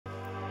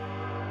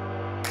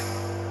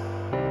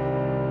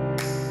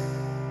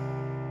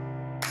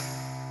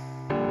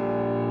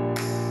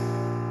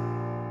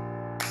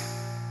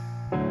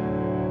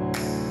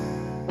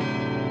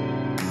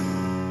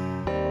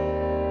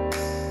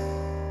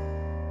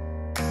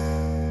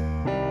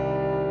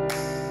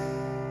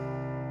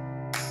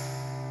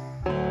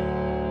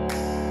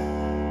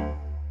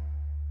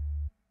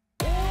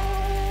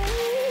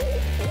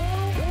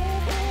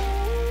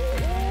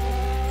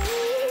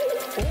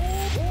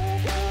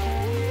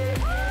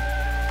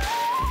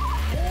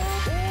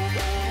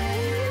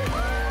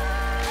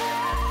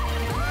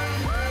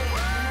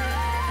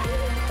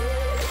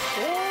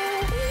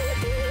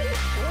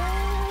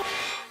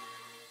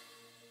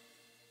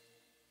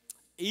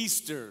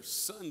Easter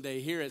Sunday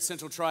here at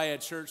Central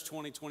Triad Church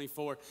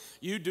 2024.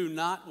 You do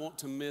not want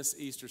to miss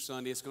Easter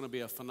Sunday. It's going to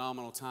be a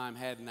phenomenal time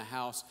had in the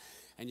house,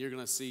 and you're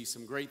going to see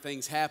some great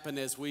things happen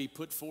as we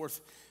put forth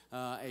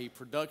a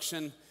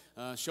production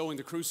showing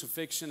the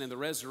crucifixion and the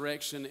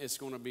resurrection. It's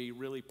going to be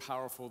really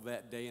powerful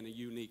that day in a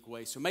unique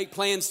way. So make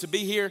plans to be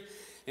here.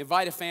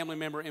 Invite a family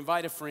member,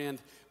 invite a friend.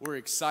 We're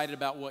excited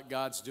about what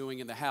God's doing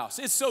in the house.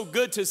 It's so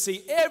good to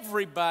see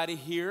everybody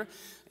here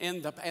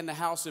in the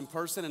house in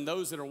person, and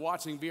those that are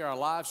watching via our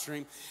live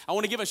stream. I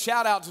want to give a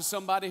shout out to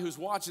somebody who's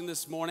watching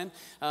this morning.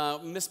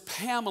 Miss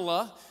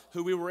Pamela,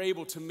 who we were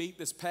able to meet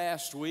this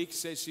past week,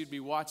 said she'd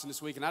be watching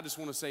this week. And I just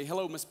want to say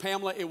hello, Miss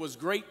Pamela. It was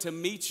great to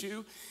meet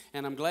you,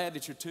 and I'm glad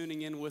that you're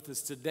tuning in with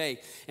us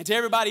today. And to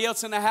everybody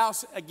else in the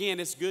house,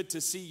 again, it's good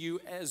to see you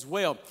as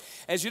well.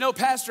 As you know,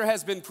 Pastor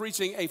has been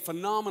preaching a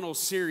phenomenal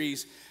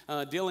series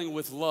dealing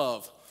with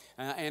love.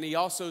 And he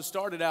also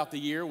started out the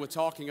year with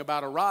talking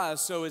about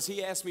arise. So as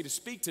he asked me to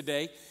speak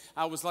today,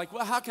 I was like,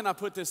 well, how can I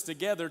put this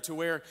together to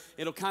where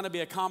it'll kind of be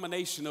a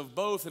combination of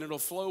both, and it'll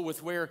flow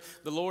with where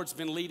the Lord's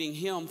been leading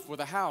him for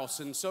the house.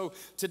 And so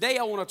today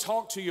I want to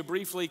talk to you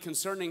briefly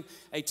concerning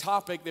a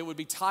topic that would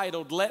be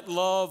titled, Let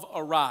Love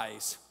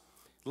Arise.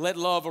 Let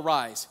love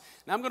arise.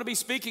 Now, I'm going to be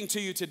speaking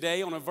to you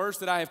today on a verse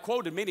that I have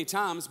quoted many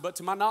times, but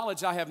to my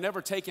knowledge, I have never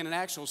taken an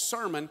actual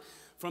sermon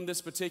from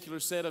this particular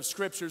set of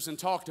scriptures and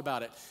talked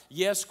about it.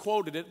 Yes,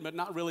 quoted it, but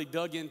not really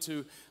dug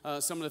into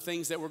some of the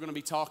things that we're going to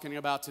be talking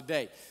about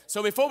today.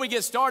 So before we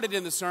get started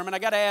in the sermon, I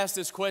got to ask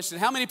this question.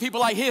 How many people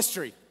like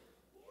history?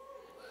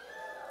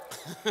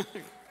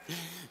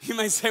 You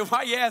may say, why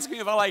are you asking me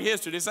if I like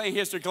history? This ain't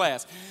history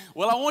class.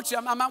 Well,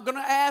 I'm going to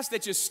ask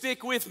that you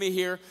stick with me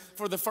here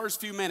for the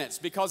first few minutes,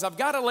 because I've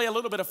got to lay a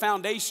little bit of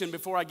foundation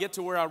before I get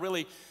to where I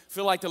really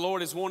feel like the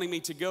Lord is wanting me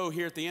to go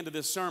here at the end of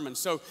this sermon.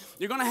 So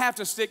you're going to have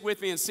to stick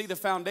with me and see the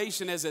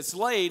foundation as it's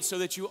laid so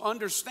that you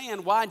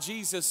understand why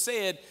Jesus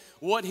said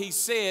what he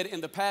said in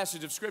the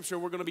passage of Scripture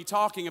we're going to be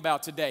talking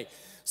about today.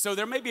 So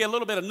there may be a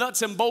little bit of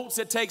nuts and bolts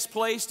that takes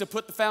place to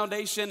put the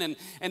foundation and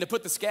to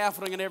put the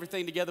scaffolding and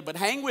everything together. But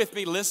hang with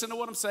me, listen to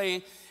what I'm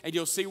saying, and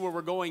you'll see where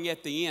we're going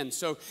at the end.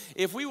 So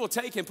if we will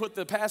take and put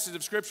the passage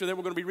of Scripture that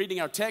we're going to be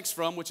reading our text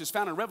from, which is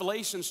found in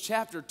Revelations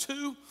chapter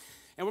 2,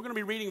 and we're going to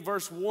be reading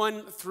verse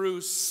 1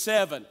 through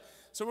 7.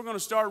 So we're going to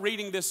start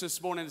reading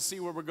this morning to see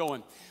where we're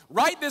going.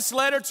 Write this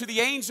letter to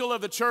the angel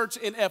of the church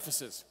in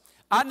Ephesus.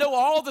 I know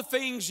all the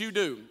things you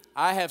do.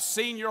 I have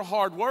seen your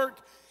hard work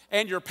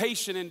and your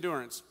patient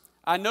endurance.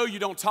 I know you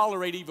don't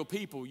tolerate evil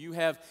people. You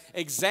have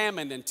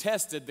examined and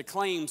tested the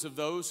claims of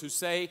those who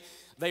say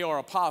they are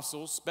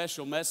apostles,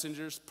 special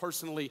messengers,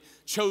 personally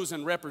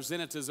chosen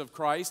representatives of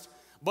Christ,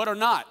 but are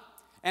not,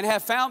 and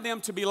have found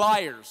them to be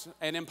liars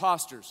and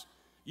impostors.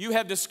 You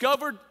have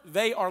discovered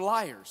they are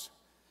liars.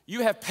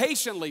 You have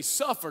patiently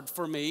suffered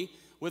for me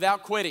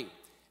without quitting,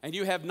 and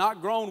you have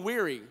not grown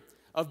weary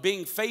of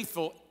being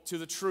faithful to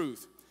the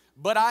truth.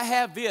 But I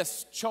have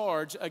this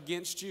charge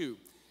against you,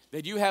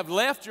 that you have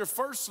left your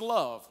first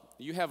love.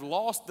 You have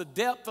lost the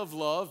depth of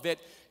love that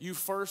you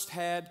first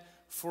had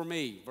for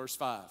me. Verse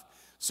 5.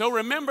 So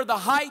remember the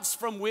heights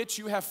from which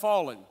you have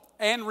fallen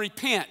and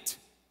repent.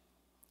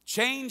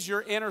 Change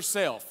your inner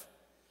self,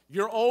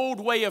 your old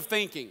way of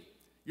thinking,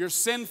 your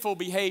sinful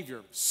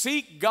behavior.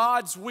 Seek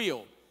God's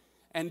will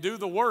and do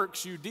the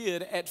works you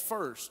did at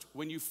first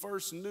when you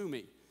first knew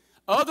me.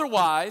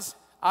 Otherwise,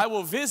 I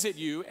will visit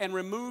you and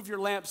remove your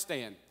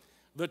lampstand,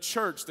 the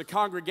church, the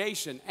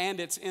congregation, and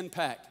its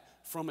impact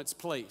from its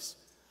place,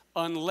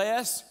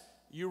 unless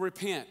you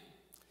repent.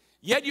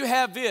 Yet you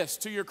have this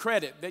to your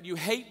credit, that you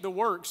hate the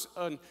works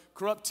and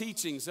corrupt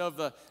teachings of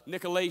the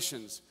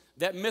Nicolaitans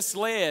that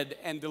misled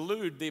and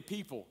delude the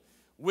people,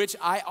 which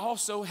I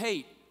also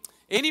hate.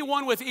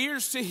 Anyone with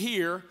ears to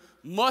hear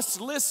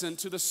must listen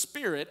to the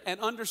Spirit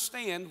and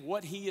understand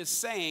what he is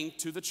saying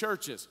to the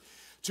churches.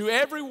 To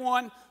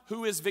everyone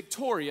who is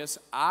victorious,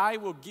 I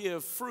will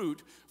give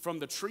fruit from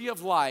the tree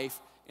of life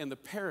in the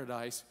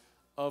paradise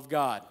of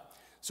God.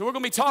 So we're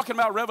going to be talking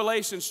about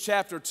Revelations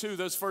chapter 2,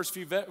 those first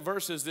few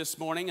verses this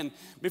morning. And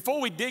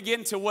before we dig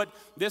into what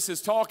this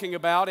is talking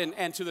about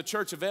and to the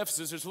church of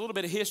Ephesus, there's a little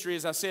bit of history,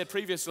 as I said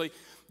previously,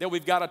 that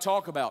we've got to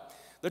talk about.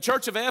 The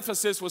church of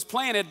Ephesus was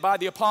planted by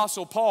the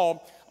Apostle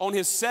Paul on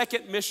his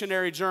second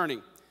missionary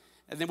journey.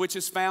 and then which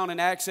is found in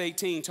Acts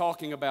 18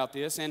 talking about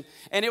this. And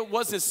it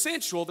was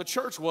essential, the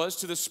church was,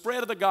 to the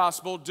spread of the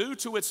gospel due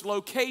to its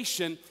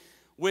location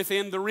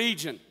within the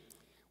region.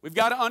 We've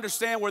got to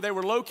understand where they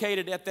were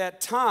located at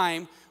that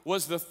time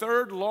was the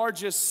third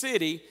largest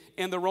city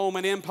in the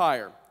Roman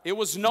Empire. It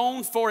was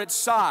known for its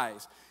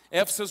size.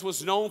 Ephesus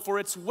was known for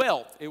its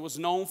wealth. It was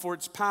known for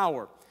its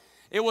power.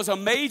 It was a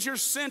major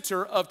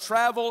center of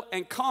travel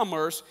and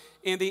commerce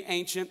in the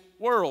ancient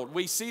world.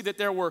 We see that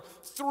there were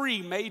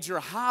 3 major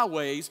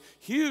highways,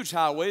 huge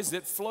highways,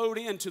 that flowed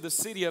into the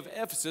city of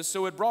Ephesus.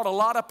 So it brought a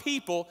lot of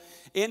people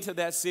into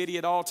that city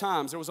at all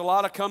times. There was a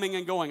lot of coming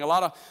and going, a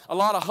lot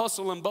of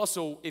hustle and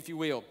bustle, if you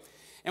will.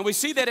 And we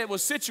see that it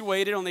was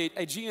situated on the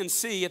Aegean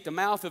Sea at the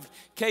mouth of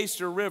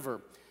Cayster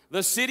River.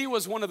 The city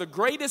was one of the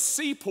greatest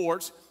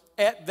seaports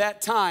at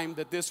that time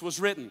that this was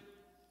written.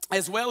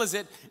 As well as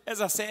it,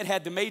 as I said,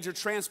 had the major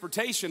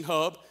transportation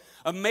hub,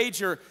 a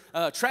major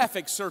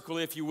traffic circle,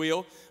 if you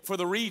will, for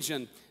the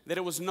region that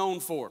it was known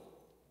for.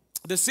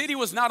 The city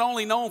was not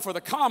only known for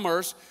the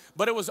commerce,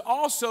 but it was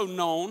also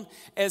known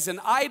as an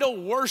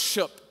idol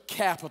worship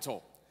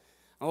capital.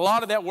 A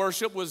lot of that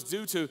worship was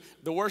due to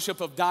the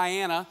worship of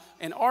Diana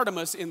and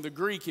Artemis in the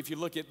Greek, if you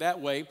look at it that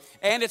way,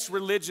 and its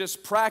religious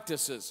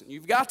practices.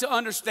 You've got to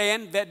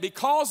understand that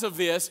because of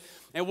this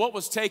and what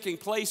was taking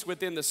place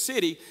within the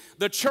city,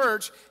 the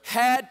church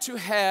had to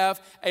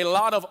have a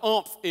lot of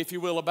oomph, if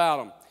you will, about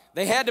them.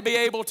 They had to be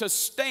able to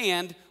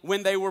stand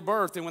when they were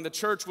birthed and when the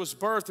church was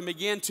birthed and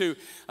begin to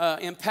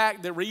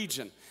impact the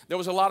region. There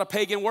was a lot of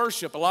pagan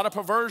worship, a lot of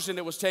perversion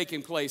that was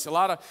taking place, a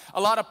lot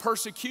of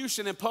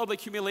persecution and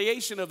public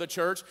humiliation of the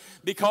church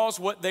because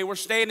what they were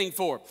standing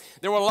for.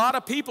 There were a lot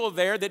of people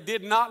there that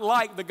did not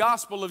like the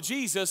gospel of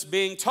Jesus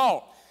being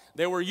taught.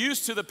 They were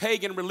used to the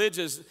pagan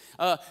religious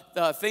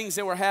things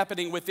that were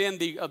happening within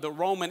the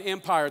Roman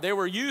Empire. They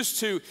were used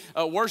to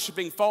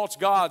worshiping false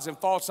gods and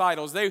false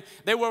idols.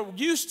 They were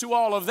used to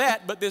all of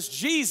that, but this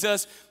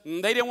Jesus,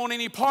 they didn't want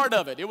any part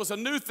of it. It was a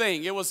new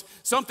thing. It was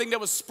something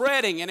that was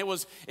spreading, and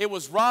it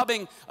was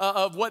robbing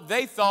of what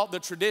they thought the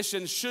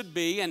traditions should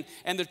be and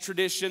the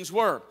traditions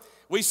were.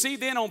 We see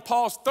then on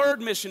Paul's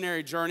third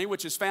missionary journey,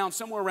 which is found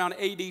somewhere around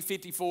AD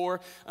 54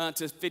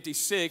 to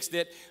 56,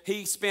 that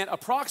he spent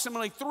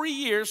approximately 3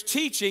 years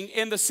teaching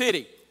in the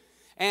city.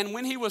 And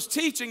when he was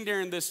teaching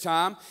during this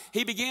time,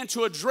 he began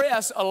to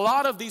address a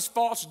lot of these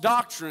false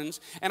doctrines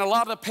and a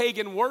lot of the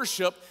pagan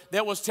worship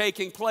that was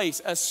taking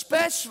place,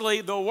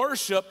 especially the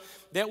worship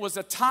that was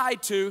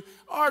tied to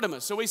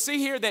Artemis. So we see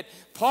here that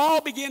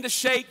Paul began to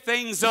shake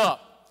things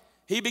up.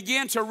 He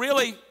began to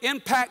really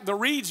impact the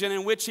region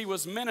in which he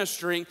was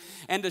ministering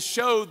and to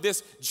show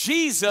this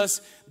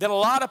Jesus that a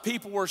lot of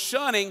people were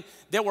shunning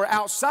that were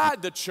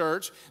outside the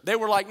church. They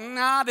were like,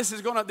 nah, this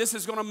is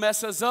gonna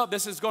mess us up.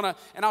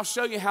 And I'll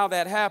show you how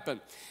that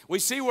happened. We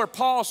see where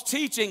Paul's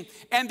teaching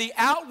and the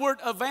outward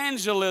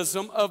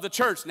evangelism of the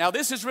church. Now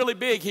this is really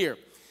big here.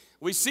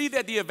 We see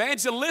that the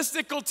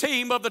evangelistical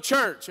team of the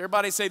church,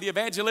 everybody say the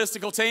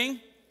evangelistical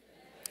team.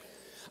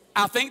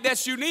 I think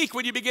that's unique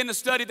when you begin to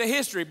study the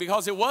history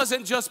because it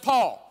wasn't just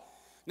Paul.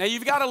 Now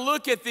you've got to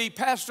look at the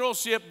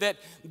pastoralship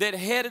that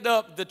headed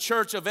up the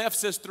church of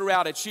Ephesus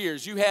throughout its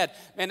years.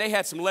 They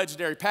had some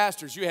legendary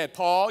pastors. You had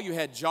Paul, you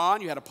had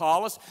John, you had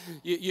Apollos,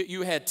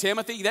 you had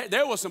Timothy.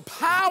 There were some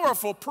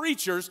powerful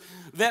preachers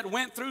that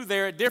went through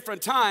there at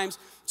different times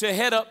to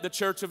head up the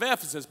church of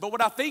Ephesus. But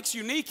what I think's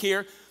unique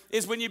here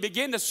is when you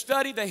begin to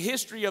study the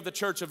history of the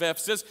church of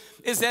Ephesus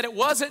is that it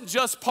wasn't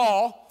just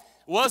Paul.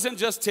 It wasn't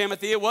just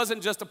Timothy, it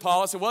wasn't just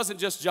Apollos, it wasn't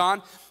just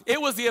John. It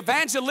was the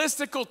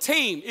evangelistical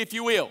team, if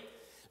you will,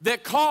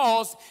 that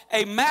caused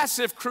a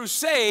massive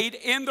crusade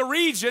in the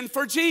region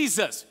for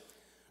Jesus.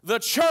 The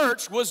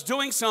church was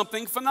doing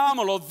something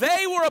phenomenal.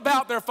 They were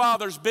about their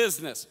Father's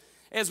business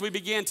as we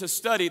began to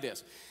study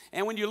this.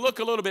 And when you look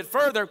a little bit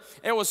further,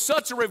 there was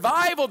such a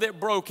revival that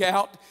broke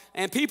out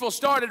and people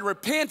started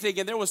repenting,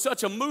 and there was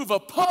such a move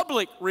of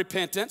public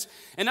repentance.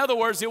 In other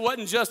words, it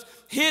wasn't just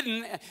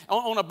hidden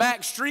on a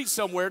back street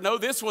somewhere. No,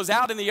 this was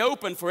out in the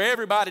open for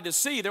everybody to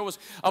see. There was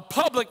a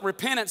public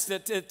repentance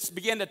that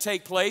began to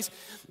take place,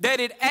 that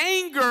it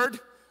angered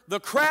the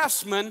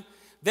craftsmen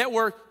that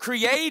were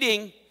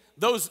creating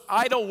those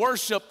idol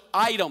worship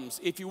items,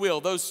 if you will,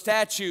 those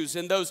statues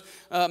and those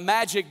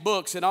magic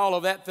books and all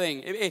of that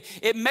thing.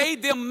 It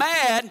made them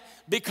mad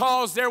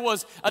because there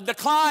was a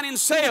decline in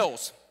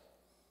sales.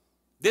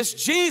 This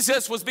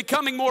Jesus was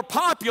becoming more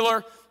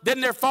popular than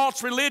their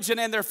false religion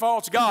and their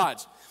false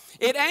gods.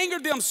 It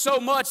angered them so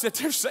much that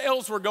their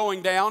sales were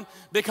going down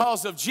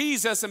because of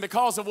Jesus and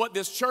because of what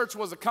this church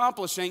was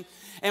accomplishing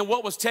and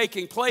what was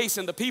taking place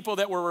and the people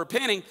that were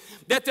repenting,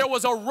 that there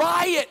was a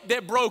riot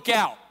that broke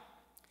out.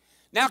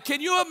 Now,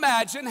 can you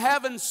imagine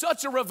having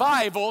such a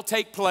revival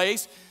take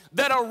place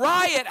that a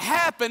riot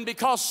happened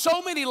because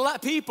so many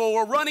people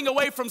were running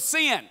away from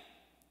sin?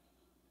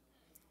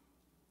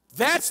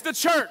 That's the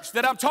church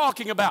that I'm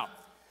talking about.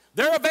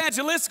 Their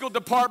evangelistical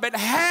department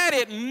had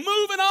it moving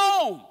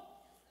on.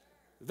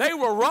 They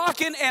were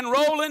rocking and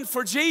rolling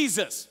for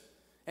Jesus,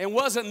 and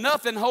wasn't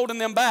nothing holding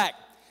them back.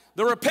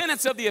 The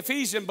repentance of the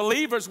Ephesian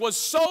believers was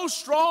so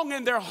strong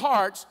in their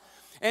hearts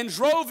and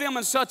drove them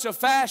in such a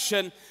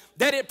fashion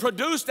that it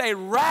produced a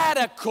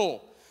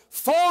radical,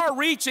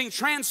 far-reaching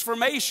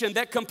transformation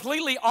that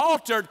completely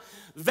altered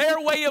their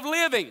way of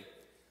living.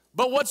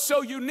 But what's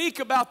so unique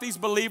about these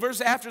believers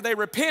after they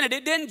repented,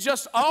 it didn't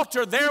just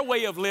alter their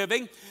way of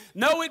living.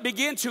 No, it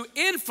began to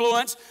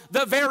influence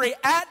the very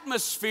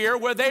atmosphere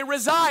where they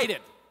resided.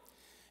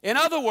 In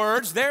other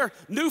words, their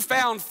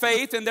newfound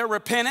faith and their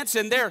repentance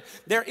and their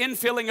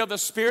infilling of the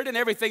Spirit and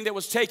everything that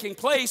was taking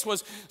place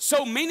was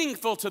so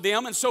meaningful to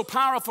them and so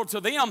powerful to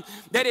them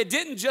that it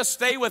didn't just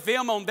stay with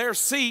them on their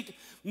seat.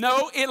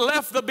 No, it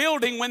left the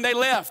building when they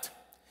left.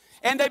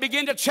 And they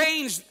began to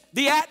change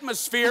the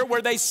atmosphere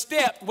where they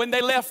stepped when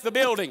they left the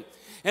building.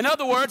 In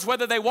other words,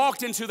 whether they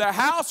walked into their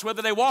house,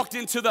 whether they walked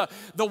into the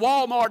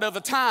Walmart of the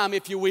time,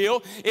 if you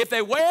will,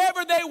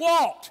 wherever they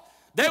walked,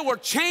 they were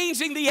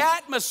changing the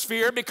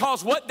atmosphere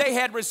because what they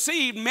had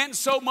received meant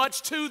so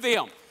much to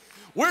them.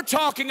 We're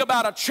talking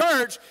about a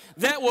church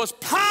that was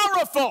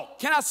powerful.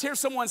 Can I hear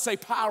someone say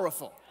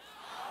powerful?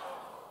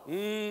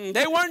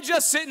 They weren't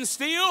just sitting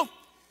still.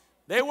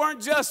 They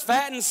weren't just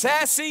fat and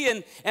sassy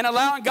and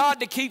allowing God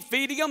to keep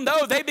feeding them.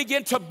 No, they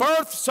began to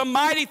birth some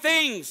mighty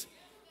things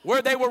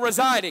where they were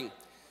residing.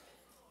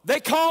 They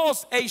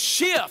caused a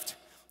shift,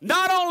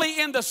 not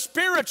only in the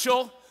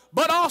spiritual,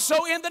 but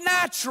also in the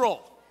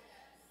natural.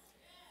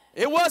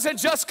 It wasn't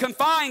just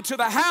confined to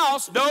the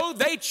house. No,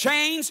 they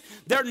changed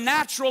their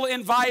natural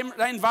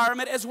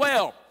environment as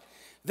well.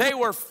 They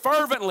were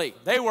fervently,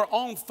 they were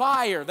on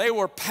fire, they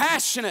were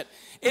passionate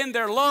in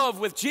their love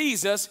with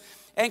Jesus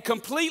and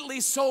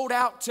completely sold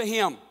out to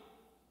Him.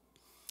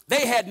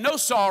 They had no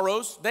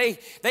sorrows, they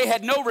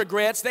had no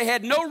regrets, they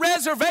had no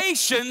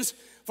reservations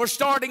for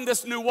starting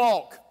this new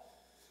walk.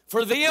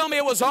 For them,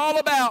 it was all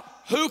about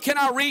who can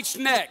I reach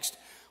next?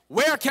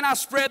 Where can I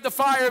spread the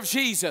fire of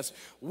Jesus?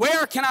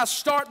 Where can I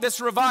start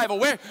this revival?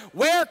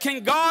 Where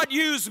can God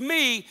use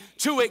me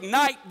to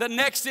ignite the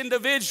next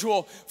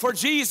individual for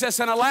Jesus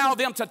and allow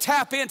them to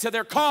tap into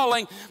their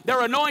calling,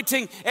 their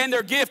anointing, and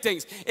their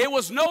giftings? It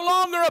was no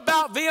longer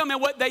about them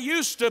and what they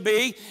used to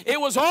be. It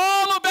was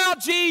all about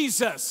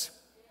Jesus.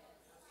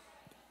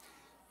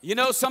 You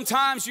know,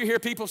 sometimes you hear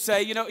people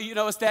say, you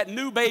know, it's that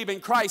new babe in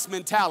Christ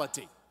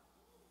mentality.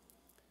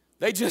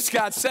 They just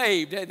got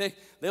saved. They're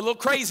a little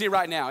crazy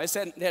right now.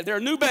 They're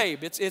a new babe.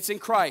 It's in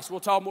Christ. We'll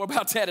talk more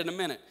about that in a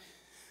minute.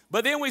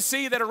 But then we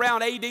see that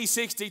around AD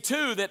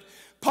 62 that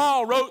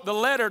Paul wrote the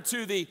letter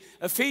to the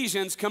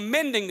Ephesians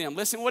commending them.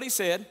 Listen to what he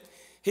said.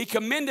 He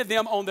commended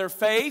them on their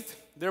faith,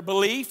 their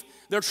belief,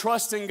 their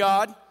trust in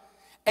God,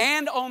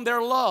 and on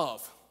their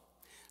love.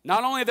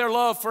 Not only their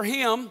love for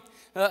Him,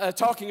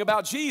 talking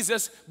about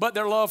Jesus, but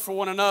their love for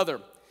one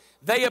another.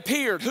 They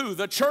appeared, who?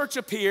 The church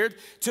appeared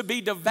to be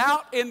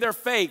devout in their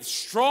faith,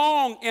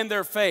 strong in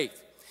their faith.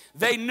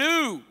 They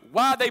knew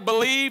why they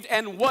believed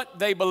and what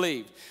they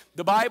believed.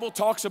 The Bible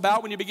talks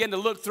about, when you begin to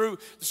look through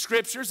the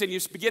scriptures and you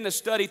begin to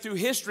study through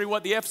history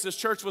what the Ephesus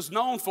church was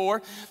known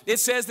for, it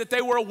says that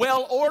they were a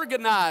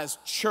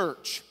well-organized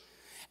church.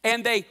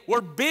 And they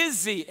were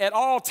busy at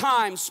all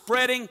times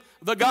spreading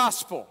the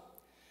gospel.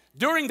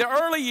 During the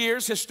early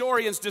years,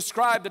 historians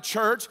described the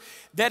church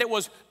that it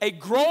was a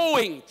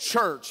growing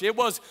church. It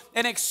was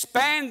an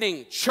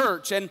expanding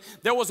church, and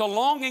there was a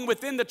longing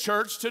within the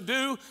church to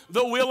do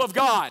the will of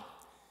God.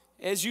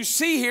 As you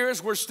see here,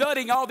 as we're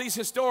studying all these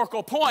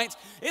historical points,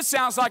 it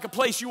sounds like a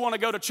place you want to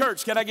go to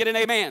church. Can I get an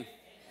amen?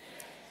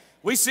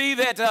 We see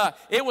that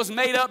it was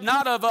made up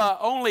not of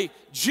only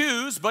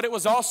Jews, but it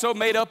was also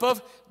made up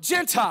of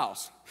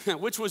Gentiles,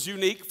 which was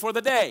unique for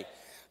the day.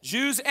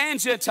 Jews and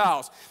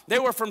Gentiles. They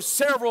were from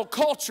several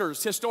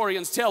cultures,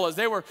 historians tell us.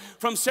 They were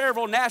from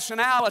several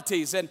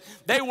nationalities, and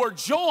they were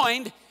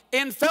joined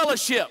in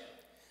fellowship.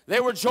 They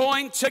were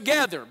joined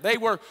together. They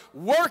were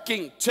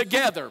working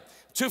together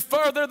to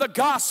further the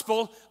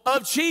gospel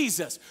of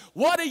Jesus.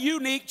 What a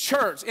unique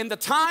church. In the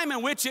time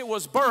in which it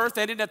was birthed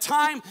and in the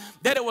time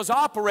that it was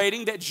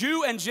operating, that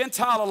Jew and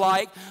Gentile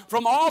alike,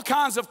 from all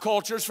kinds of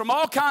cultures, from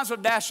all kinds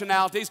of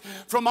nationalities,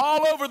 from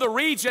all over the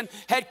region,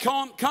 had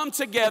come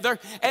together,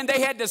 and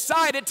they had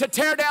decided to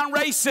tear down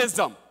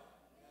racism.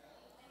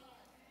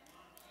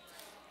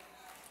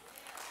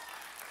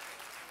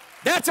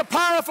 That's a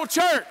powerful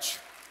church.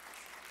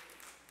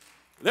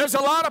 There's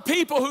a lot of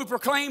people who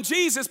proclaim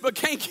Jesus but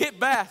can't get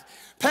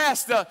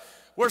past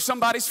where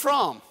somebody's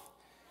from.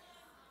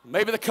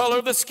 Maybe the color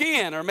of the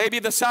skin, or maybe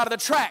the side of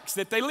the tracks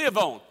that they live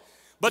on.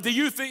 But the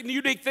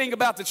unique thing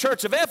about the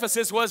church of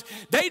Ephesus was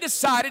they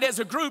decided as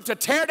a group to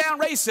tear down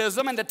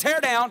racism and to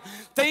tear down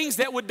things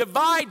that would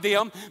divide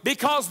them,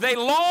 because they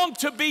longed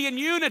to be in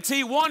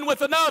unity one with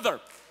another.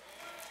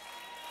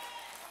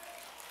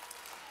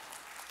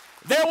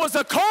 There was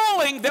a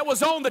calling that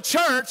was on the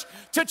church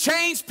to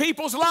change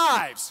people's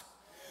lives.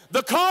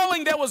 The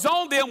calling that was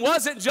on them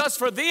wasn't just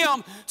for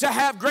them to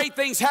have great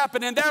things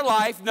happen in their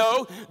life.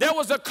 No, there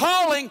was a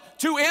calling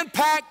to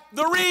impact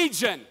the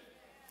region.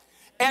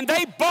 And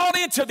they bought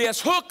into this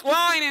hook,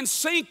 line, and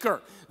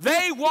sinker.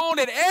 They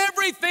wanted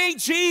everything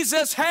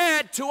Jesus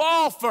had to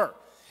offer.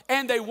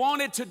 and they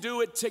wanted to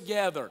do it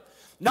together.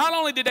 Not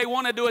only did they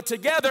want to do it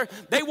together,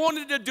 they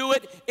wanted to do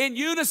it in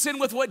unison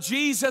with what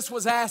Jesus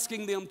was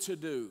asking them to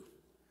do.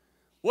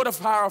 What a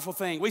powerful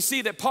thing. We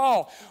see that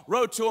Paul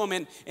wrote to them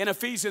in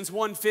Ephesians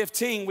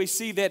 1:15. We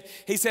see that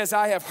he says,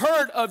 I have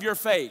heard of your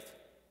faith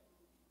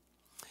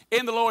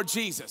in the Lord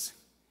Jesus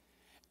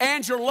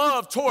and your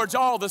love towards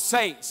all the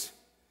saints.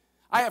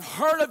 I have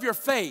heard of your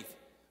faith.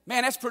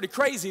 Man, that's pretty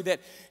crazy that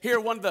here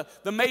one of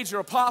the major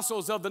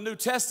apostles of the New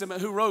Testament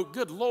who wrote,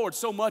 good Lord,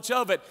 so much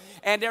of it.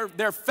 And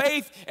their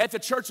faith at the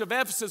church of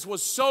Ephesus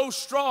was so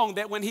strong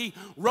that when he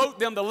wrote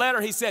them the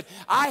letter, he said,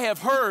 I have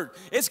heard,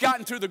 it's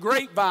gotten through the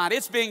grapevine,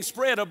 it's being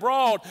spread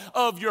abroad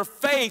of your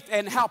faith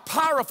and how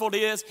powerful it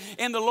is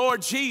in the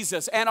Lord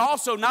Jesus. And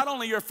also not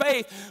only your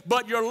faith,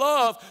 but your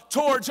love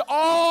towards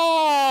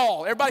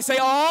all. Everybody say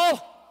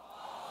all.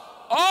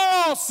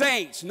 All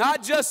saints,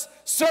 not just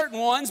certain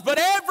ones, but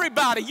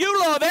everybody. You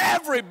love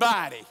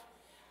everybody.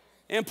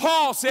 And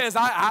Paul says,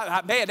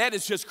 man, that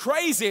is just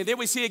crazy. And then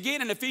we see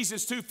again in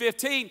Ephesians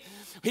 2:15,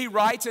 he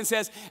writes and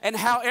says, and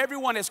how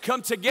everyone has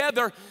come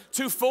together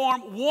to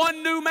form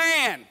one new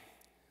man,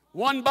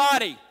 one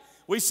body.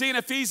 We see in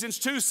Ephesians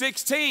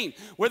 2:16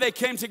 where they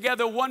came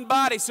together one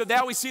body. So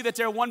now we see that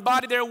they're one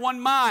body, they're one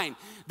mind.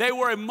 They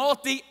were a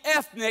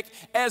multi-ethnic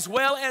as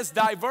well as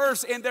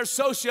diverse in their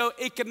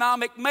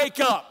socioeconomic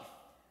makeup.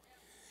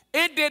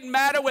 It didn't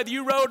matter whether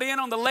you rode in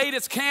on the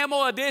latest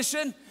Camel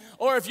edition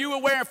or if you were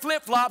wearing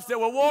flip-flops that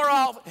were wore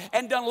off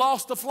and done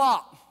lost the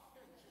flop.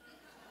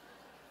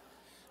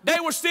 They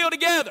were still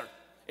together.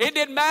 It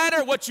didn't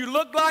matter what you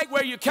looked like,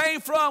 where you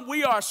came from.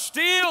 We are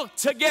still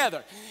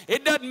together.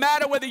 It doesn't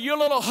matter whether your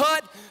little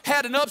hut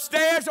had an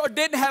upstairs or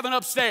didn't have an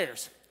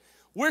upstairs.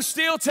 We're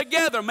still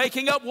together,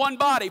 making up one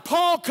body.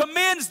 Paul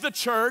commends the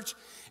church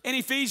in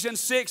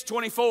Ephesians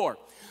 6:24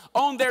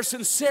 on their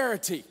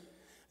sincerity,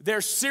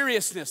 their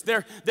seriousness,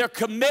 their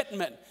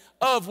commitment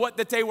of what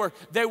that they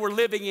were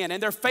living in,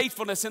 and their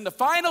faithfulness. In the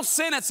final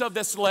sentence of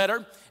this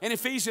letter, in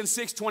Ephesians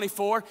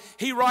 6:24,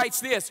 he writes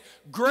this,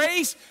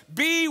 grace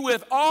be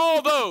with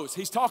all those,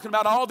 he's talking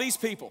about all these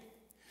people,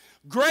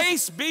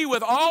 grace be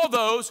with all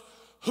those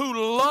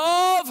who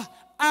love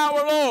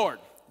our Lord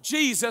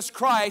Jesus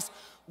Christ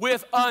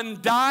with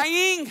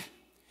undying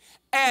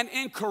and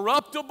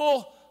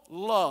incorruptible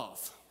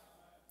love.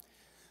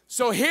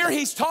 So here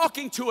he's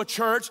talking to a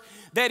church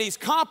that he's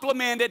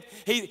complimented,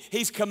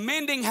 he's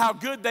commending how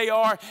good they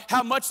are,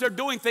 how much they're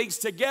doing things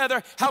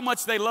together, how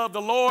much they love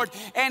the Lord,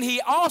 and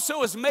he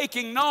also is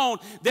making known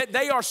that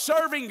they are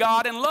serving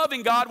God and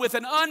loving God with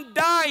an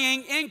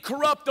undying,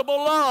 incorruptible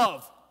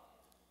love.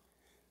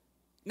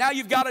 Now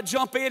you've got to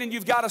jump in and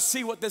you've got to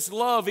see what this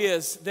love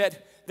is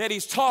that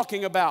he's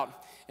talking about.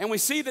 And we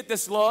see that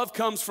this love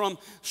comes from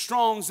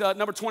Strong's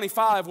number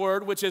 25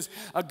 word, which is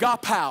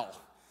agapao.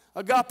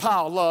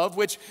 Agapao love,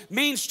 which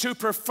means to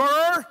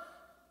prefer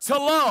to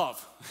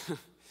love.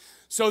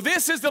 So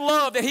this is the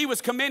love that he was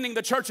commending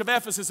the church of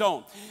Ephesus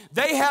on.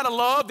 They had a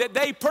love that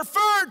they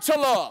preferred to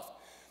love.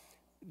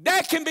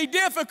 That can be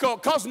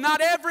difficult because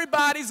not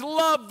everybody's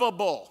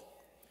lovable.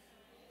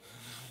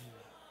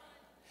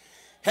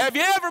 Have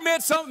you ever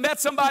met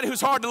somebody who's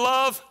hard to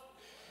love?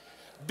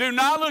 Do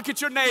not look at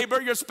your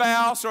neighbor, your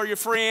spouse, or your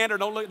friend, or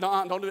don't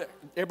do that.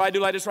 Everybody do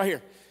like this right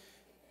here.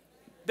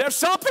 There's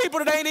some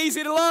people that ain't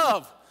easy to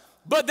love.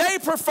 But they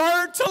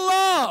preferred to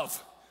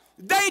love.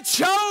 They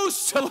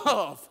chose to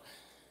love.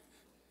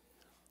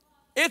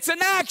 It's an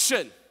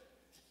action.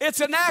 It's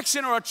an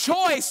action or a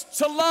choice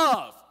to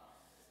love.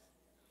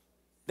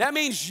 That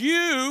means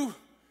you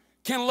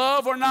can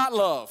love or not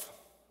love.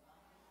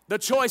 The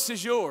choice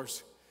is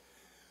yours.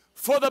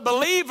 For the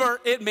believer,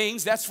 it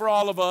means, that's for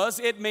all of us,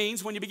 it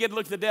means, when you begin to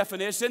look at the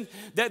definition,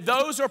 that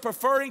those are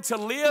preferring to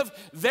live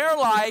their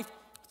life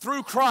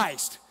through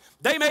Christ.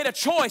 They made a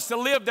choice to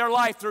live their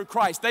life through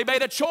Christ. They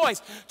made a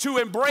choice to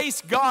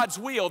embrace God's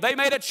will. They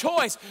made a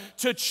choice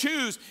to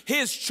choose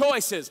His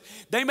choices.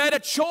 They made a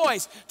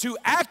choice to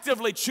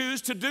actively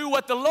choose to do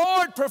what the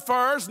Lord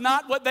prefers,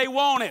 not what they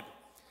wanted.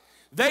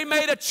 They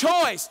made a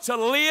choice to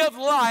live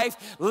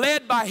life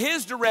led by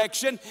His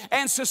direction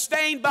and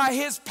sustained by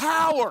His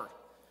power.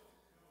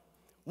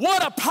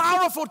 What a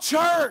powerful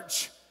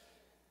church.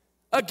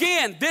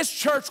 Again, this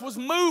church was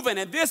moving,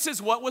 and this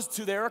is what was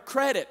to their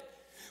credit.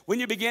 When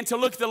you begin to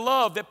look at the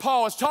love that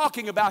Paul is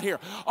talking about here,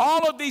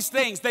 all of these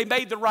things, they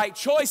made the right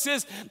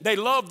choices, they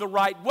loved the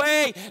right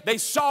way, they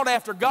sought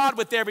after God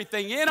with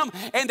everything in them,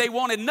 and they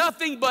wanted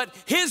nothing but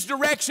His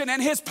direction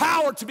and His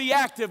power to be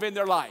active in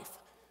their life.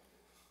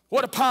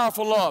 What a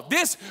powerful love.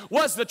 This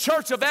was the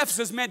church of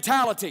Ephesus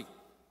mentality.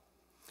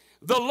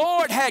 The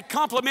Lord had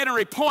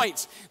complimentary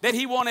points that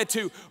He wanted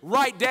to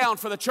write down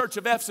for the church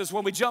of Ephesus.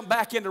 When we jump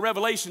back into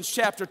Revelation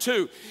chapter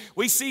 2,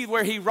 we see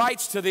where He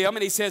writes to them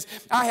and He says,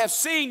 I have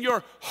seen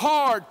your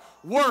hard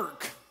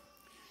work.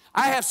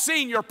 I have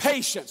seen your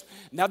patience.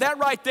 Now that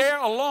right there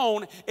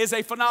alone is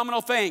a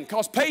phenomenal thing,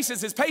 because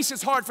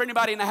patience hard for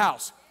anybody in the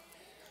house?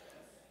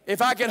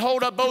 If I could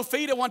hold up both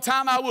feet at one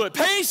time, I would.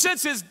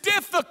 Patience is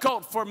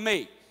difficult for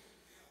me.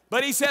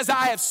 But he says,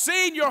 I have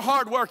seen your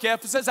hard work,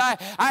 Ephesus. I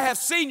have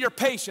seen your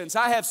patience.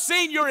 I have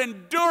seen your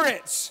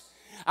endurance.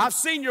 I've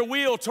seen your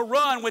will to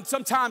run when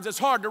sometimes it's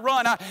hard to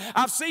run.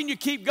 I've seen you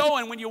keep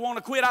going when you want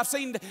to quit. I've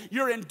seen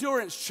your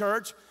endurance,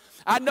 church.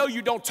 I know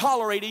you don't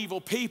tolerate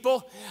evil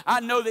people. I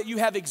know that you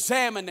have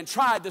examined and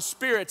tried the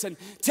spirits and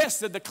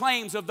tested the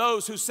claims of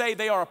those who say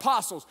they are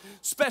apostles,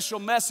 special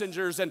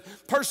messengers, and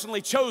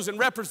personally chosen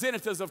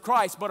representatives of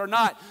Christ, but are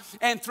not.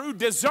 And through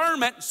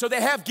discernment, so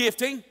they have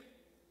gifting.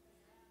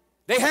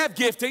 They have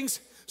giftings.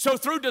 So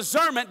through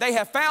discernment, they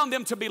have found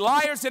them to be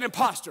liars and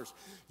imposters.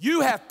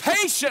 You have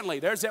patiently,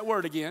 there's that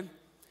word again,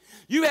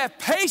 you have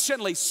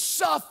patiently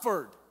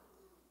suffered.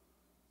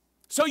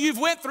 So you've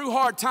went through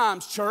hard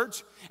times,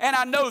 church, and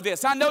I know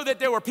this. I know that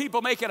there were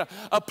people making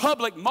a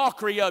public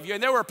mockery of you,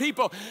 and there were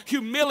people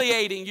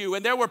humiliating you,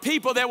 and there were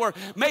people that were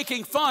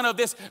making fun of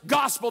this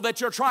gospel that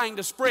you're trying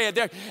to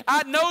spread.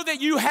 I know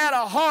that you had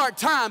a hard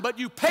time, but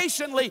you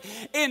patiently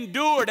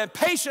endured and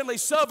patiently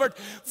suffered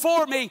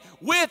for me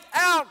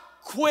without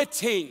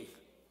quitting.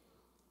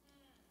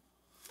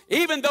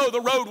 Even though the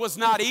road was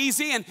not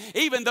easy, and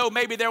even though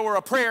maybe there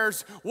were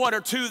prayers, one or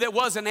two, that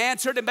wasn't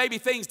answered, and maybe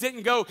things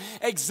didn't go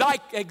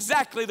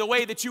exactly the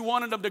way that you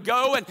wanted them to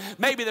go, and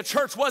maybe the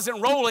church wasn't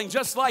rolling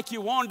just like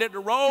you wanted it to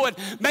roll, and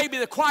maybe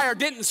the choir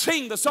didn't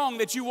sing the song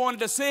that you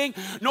wanted to sing,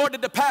 nor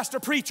did the pastor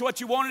preach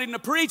what you wanted him to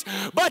preach,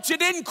 but you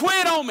didn't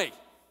quit on me.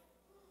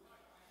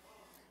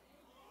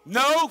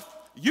 No,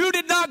 you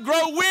did not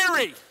grow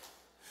weary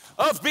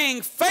of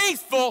being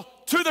faithful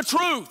to the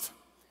truth.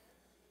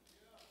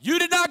 You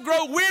did not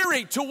grow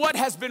weary to what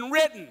has been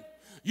written.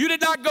 You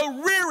did not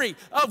go weary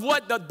of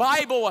what the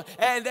Bible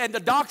and the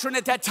doctrine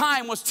at that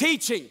time was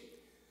teaching.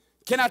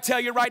 Can I tell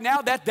you right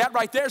now, that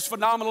right there is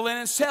phenomenal in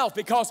itself,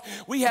 because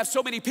we have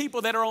so many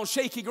people that are on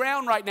shaky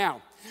ground right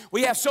now.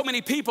 We have so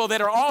many people that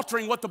are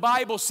altering what the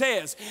Bible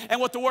says and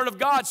what the Word of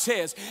God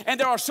says. And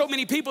there are so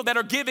many people that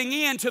are giving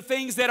in to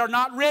things that are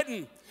not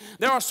written.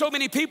 There are so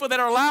many people that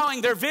are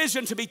allowing their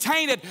vision to be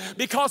tainted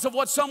because of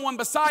what someone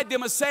beside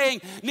them is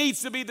saying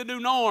needs to be the new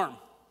norm.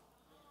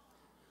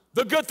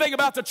 The good thing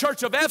about the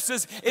church of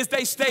Ephesus is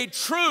they stayed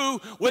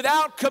true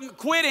without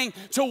quitting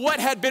to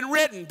what had been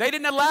written. They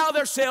didn't allow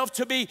themselves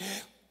to be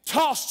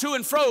tossed to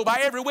and fro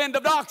by every wind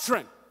of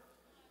doctrine.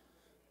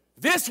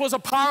 This was a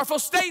powerful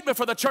statement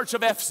for the church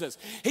of Ephesus.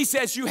 He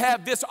says, you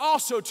have this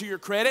also to your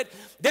credit,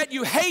 that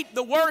you hate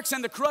the works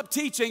and the corrupt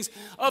teachings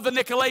of the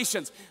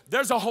Nicolaitans.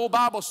 There's a whole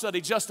Bible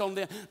study just on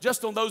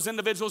those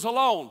individuals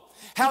alone.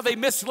 How they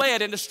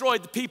misled and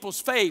destroyed the people's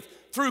faith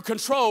through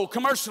control,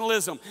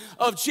 commercialism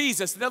of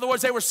Jesus. In other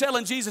words, they were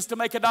selling Jesus to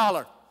make a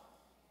dollar.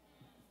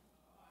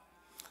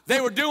 They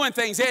were doing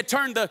things. They had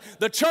turned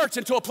the church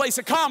into a place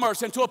of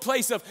commerce, into a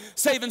place of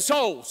saving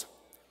souls.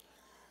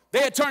 They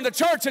had turned the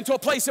church into a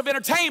place of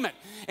entertainment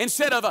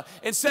instead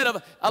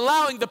of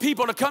allowing the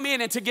people to come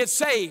in and to get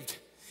saved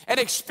and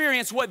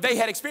experience what they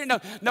had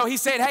experienced. No, he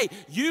said, hey,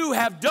 you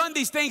have done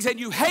these things and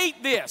you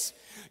hate this.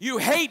 You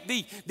hate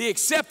the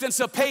acceptance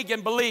of pagan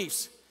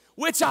beliefs,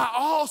 which I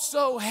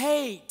also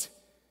hate.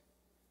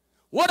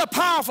 What a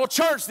powerful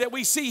church that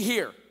we see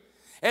here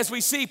as we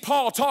see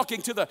Paul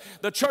talking to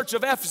the church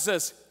of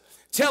Ephesus,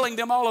 telling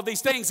them all of these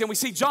things. And we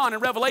see John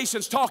in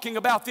Revelations talking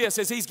about this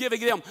as he's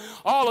giving them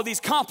all of these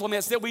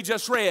compliments that we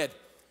just read.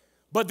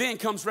 But then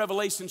comes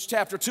Revelations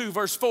chapter 2,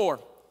 verse 4.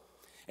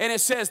 And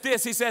it says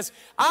this, he says,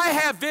 I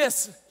have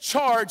this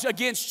charge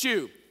against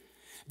you,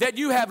 that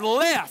you have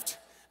left,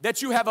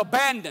 that you have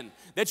abandoned,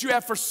 that you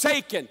have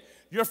forsaken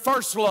your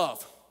first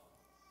love,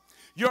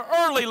 your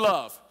early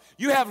love.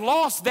 You have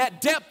lost that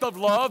depth of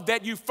love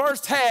that you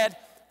first had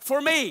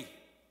for me.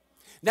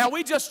 Now,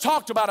 we just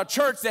talked about a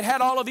church that had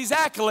all of these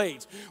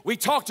accolades. We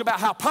talked about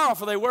how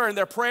powerful they were in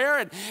their prayer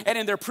and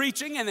in their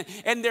preaching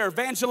and their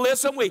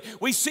evangelism.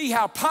 We see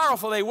how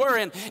powerful they were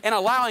in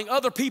allowing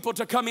other people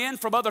to come in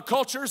from other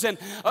cultures and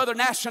other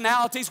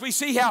nationalities. We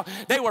see how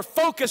they were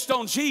focused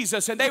on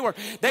Jesus, and they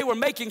were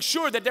making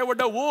sure that there were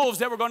no wolves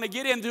that were going to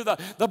get into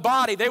the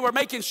body. They were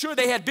making sure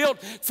they had built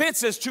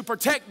fences to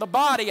protect the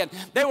body, and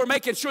they were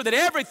making sure that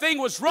everything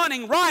was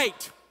running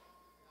right.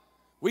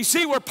 We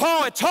see where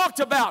Paul had talked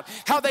about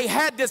how they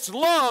had this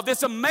love,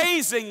 this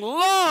amazing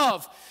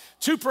love,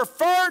 to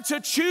prefer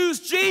to choose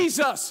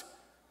Jesus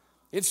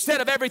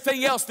instead of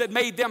everything else that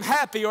made them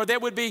happy or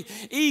that would be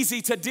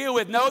easy to deal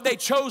with. No, they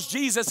chose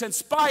Jesus in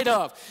spite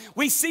of.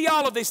 We see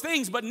all of these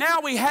things, but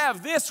now we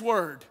have this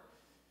word.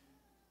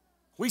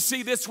 We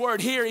see this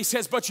word here. He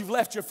says, but you've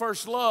left your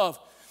first love.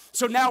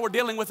 So now we're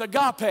dealing with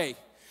agape,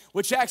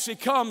 which actually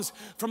comes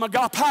from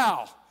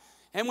agapao.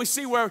 And we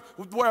see where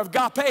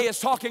agape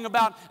is talking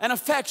about an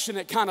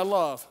affectionate kind of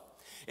love.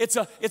 It's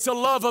a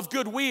love of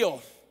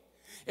goodwill.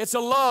 It's a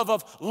love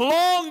of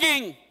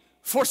longing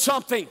for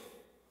something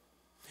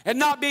and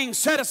not being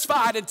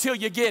satisfied until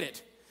you get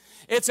it.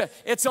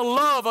 It's a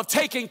love of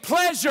taking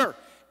pleasure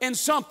in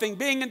something,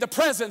 being in the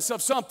presence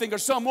of something or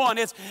someone.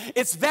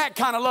 It's that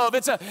kind of love.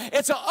 It's an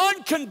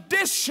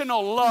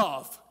unconditional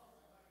love.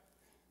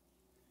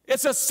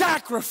 It's a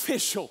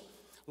sacrificial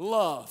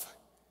love.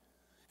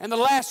 And the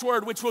last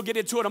word, which we'll get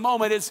into in a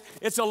moment, is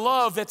it's a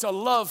love that's a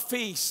love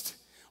feast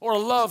or a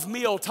love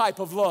meal type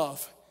of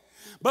love.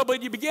 But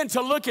when you begin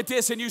to look at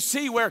this and you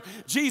see where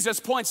Jesus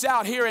points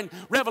out here in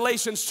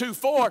Revelations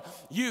 2:4,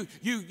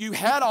 you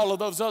had all of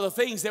those other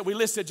things that we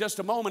listed just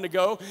a moment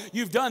ago.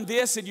 You've done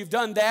this and you've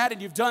done that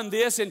and you've done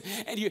this and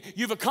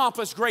you've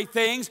accomplished great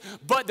things.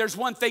 But there's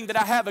one thing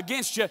that I have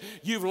against you.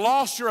 You've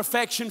lost your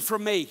affection for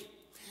me.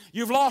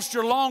 You've lost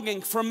your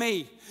longing for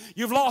me.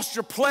 You've lost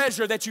your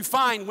pleasure that you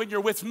find when you're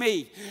with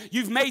me.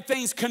 You've made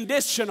things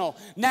conditional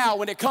now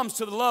when it comes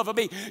to the love of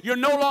me. You're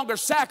no longer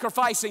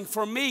sacrificing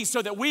for me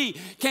so that we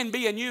can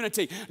be in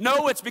unity.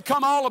 No, it's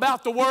become all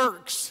about the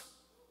works.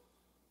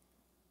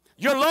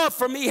 Your love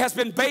for me has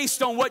been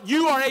based on what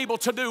you are able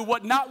to do,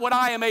 not what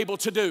I am able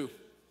to do.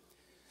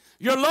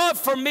 Your love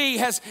for me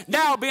has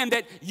now been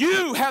that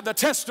you have the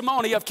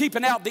testimony of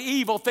keeping out the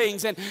evil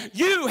things, and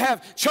you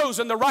have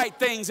chosen the right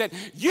things, and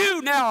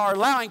you now are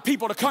allowing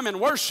people to come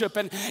and worship,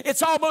 and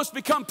it's almost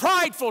become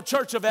prideful,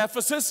 Church of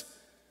Ephesus.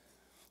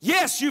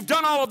 Yes, you've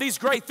done all of these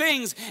great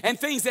things and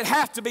things that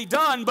have to be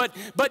done, but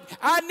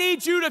I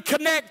need you to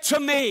connect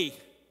to me.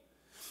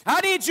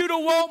 I need you to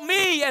want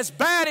me as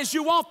bad as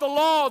you want the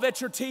law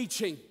that you're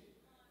teaching.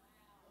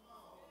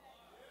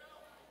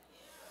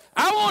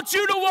 I want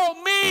you to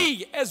want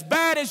me as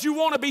bad as you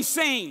want to be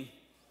seen.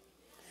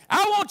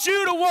 I want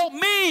you to want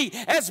me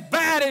as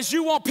bad as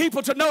you want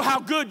people to know how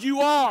good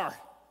you are.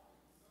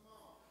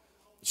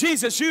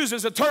 Jesus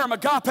uses the term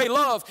agape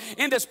love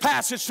in this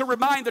passage to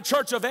remind the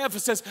church of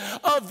Ephesus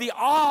of the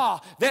awe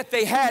that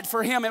they had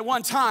for him at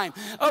one time,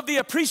 of the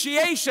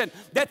appreciation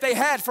that they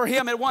had for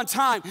him at one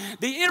time,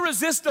 the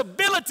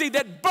irresistibility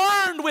that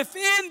burned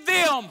within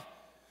them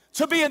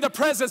to be in the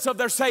presence of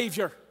their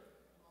Savior.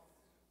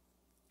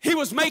 He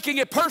was making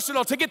it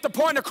personal to get the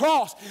point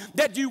across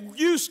that you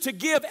used to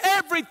give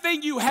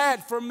everything you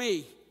had for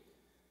me.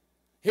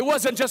 It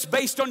wasn't just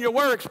based on your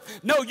work.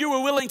 No, you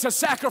were willing to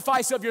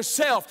sacrifice of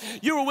yourself.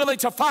 You were willing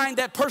to find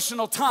that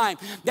personal time,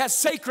 that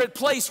sacred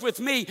place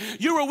with me.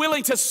 You were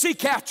willing to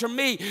seek after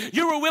me.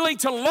 You were willing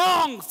to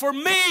long for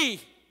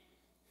me.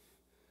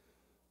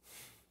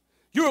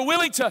 You were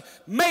willing to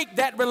make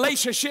that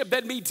relationship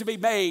that needed to be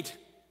made.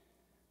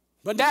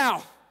 But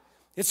now,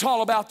 it's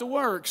all about the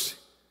works.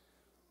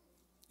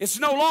 It's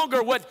no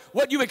longer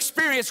what you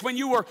experienced when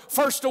you were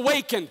first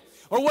awakened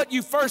or what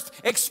you first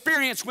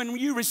experienced when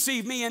you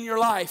received me in your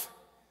life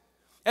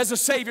as a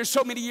Savior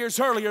so many years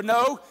earlier.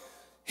 No,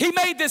 he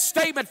made this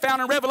statement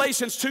found in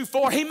Revelations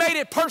 2:4. He made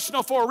it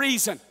personal for a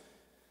reason.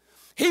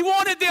 He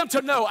wanted them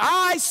to know,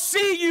 I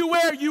see you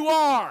where you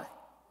are.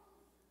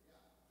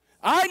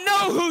 I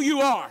know who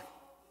you are.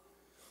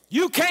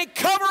 You can't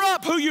cover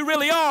up who you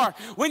really are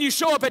when you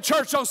show up at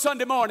church on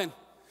Sunday morning.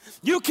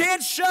 You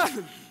can't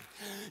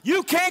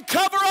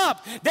cover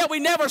up that we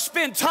never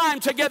spend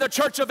time together,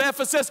 Church of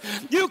Ephesus.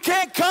 You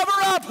can't cover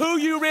up who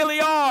you really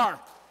are.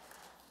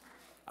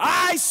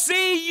 I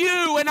see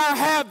you and I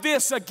have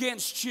this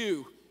against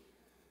you.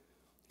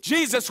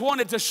 Jesus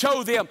wanted to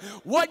show them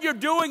what you're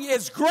doing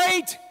is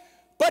great,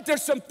 but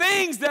there's some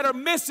things that are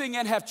missing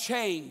and have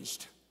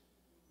changed.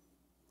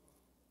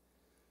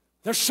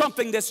 There's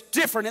something that's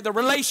different in the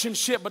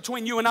relationship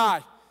between you and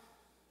I.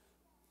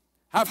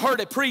 I've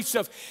heard it preached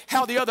of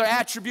how the other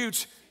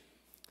attributes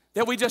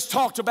that we just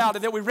talked about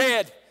and that we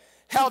read,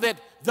 how that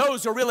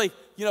those are really,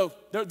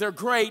 they're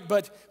great,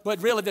 but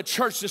really the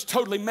church is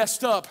totally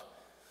messed up.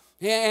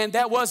 And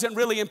that wasn't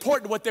really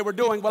important what they were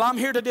doing. Well, I'm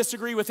here to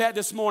disagree with that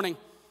this morning.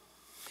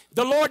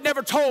 The Lord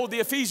never told the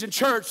Ephesian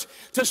church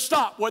to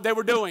stop what they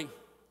were doing.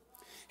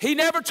 He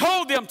never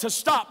told them to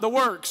stop the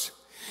works.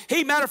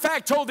 He, matter of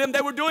fact, told them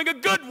they were doing a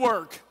good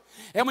work.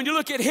 And when you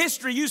look at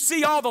history, you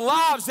see all the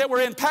lives that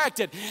were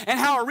impacted and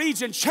how a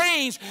region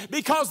changed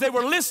because they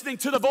were listening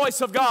to the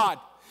voice of God.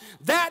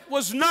 That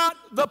was not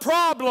the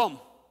problem.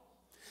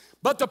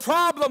 But the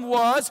problem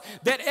was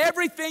that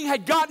everything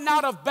had gotten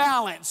out of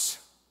balance.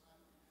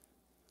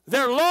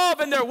 Their love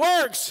and their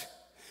works,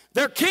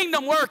 their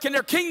kingdom work and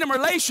their kingdom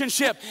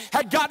relationship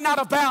had gotten out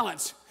of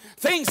balance.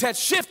 Things had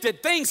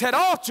shifted, things had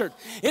altered.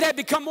 It had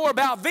become more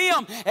about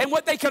them and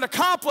what they could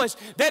accomplish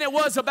than it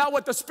was about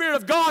what the Spirit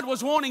of God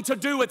was wanting to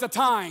do at the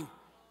time.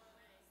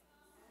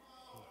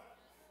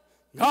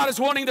 God is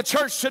wanting the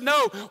church to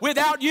know,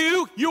 without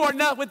you, you are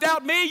not.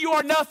 Without me, you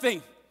are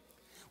nothing.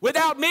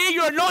 Without me,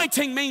 your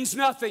anointing means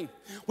nothing.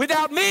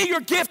 Without me, your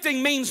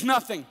gifting means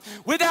nothing.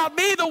 Without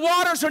me, the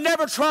waters are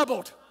never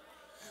troubled.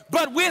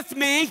 But with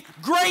me,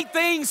 great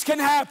things can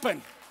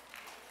happen.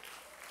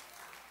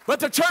 But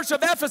the church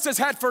of Ephesus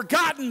had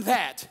forgotten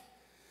that.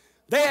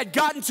 They had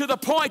gotten to the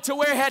point to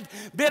where it had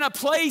been a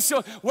place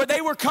where they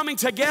were coming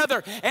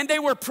together and they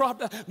were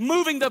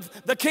moving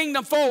the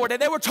kingdom forward and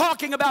they were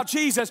talking about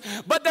Jesus,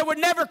 but they were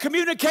never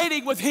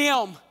communicating with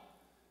him.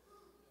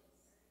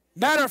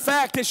 Matter of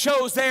fact, it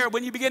shows there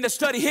when you begin to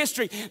study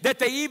history that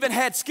they even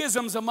had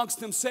schisms amongst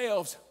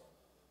themselves.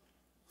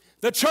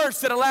 The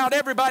church that allowed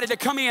everybody to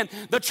come in,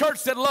 the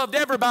church that loved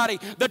everybody,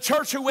 the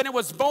church who, when it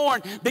was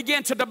born,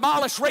 began to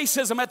demolish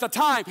racism at the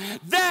time.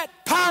 That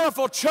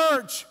powerful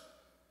church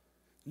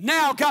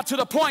now got to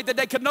the point that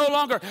they could no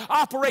longer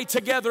operate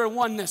together in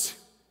oneness.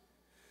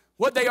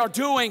 What they are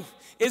doing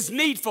is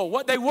needful.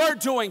 What they were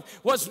doing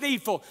was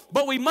needful.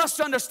 But we must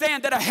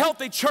understand that a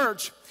healthy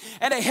church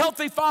and a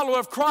healthy follower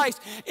of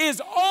Christ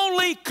is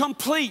only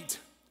complete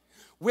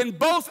when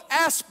both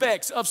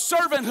aspects of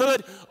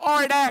servanthood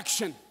are in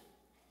action.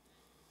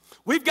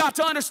 We've got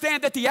to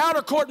understand that the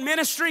outer court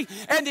ministry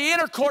and the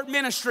inner court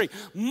ministry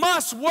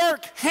must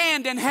work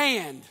hand in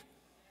hand.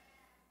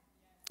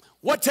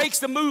 What takes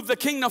to move the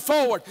kingdom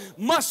forward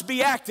must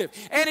be active,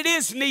 and it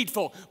is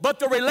needful. But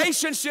the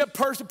relationship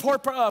part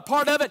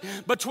of it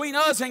between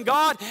us and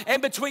God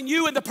and between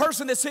you and the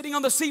person that's sitting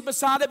on the seat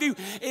beside of you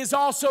is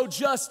also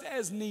just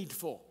as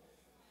needful.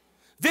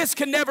 This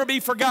can never be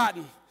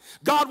forgotten.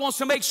 God wants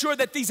to make sure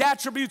that these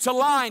attributes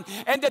align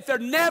and that they're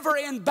never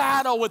in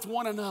battle with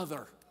one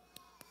another.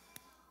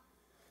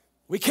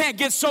 We can't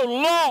get so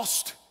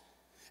lost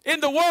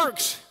in the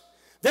works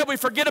that we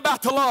forget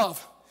about the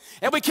love.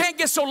 And we can't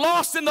get so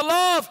lost in the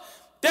love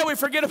that we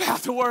forget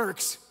about the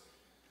works.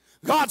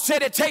 God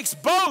said it takes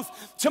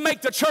both to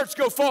make the church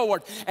go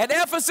forward. At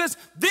Ephesus,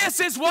 this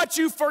is what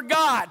you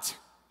forgot.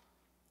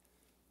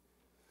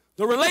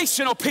 The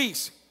relational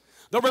piece.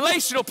 The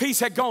relational piece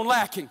had gone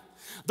lacking.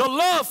 The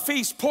love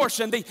feast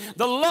portion, the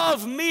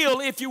love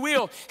meal, if you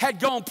will, had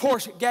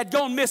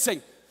gone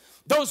missing.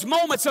 Those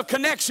moments of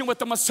connection with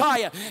the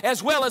Messiah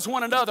as well as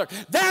one another.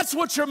 That's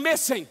what you're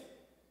missing.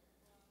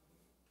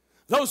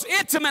 Those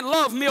intimate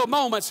love meal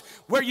moments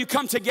where you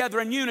come together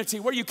in unity,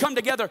 where you come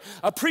together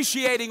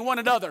appreciating one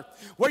another,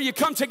 where you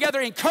come together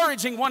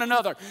encouraging one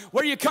another,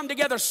 where you come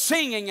together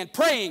singing and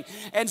praying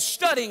and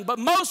studying, but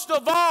most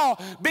of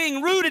all,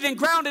 being rooted and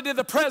grounded in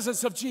the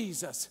presence of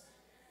Jesus.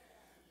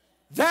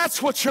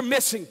 That's what you're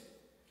missing.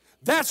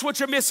 That's what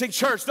you're missing,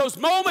 church. Those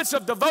moments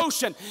of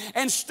devotion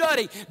and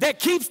study that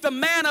keeps the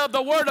manna of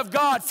the Word of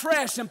God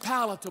fresh and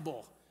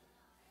palatable.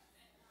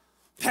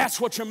 That's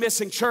what you're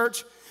missing,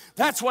 church.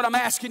 That's what I'm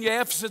asking you,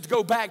 Ephesus, to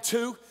go back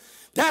to.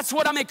 That's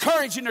what I'm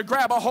encouraging you to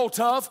grab a hold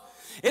of.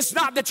 It's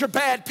not that you're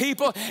bad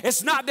people.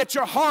 It's not that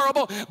you're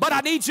horrible. But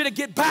I need you to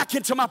get back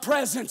into my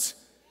presence.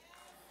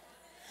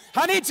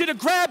 I need you to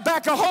grab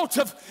back a hold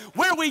of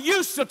where we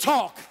used to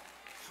talk,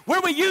 where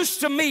we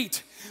used to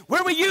meet,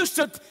 where we used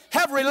to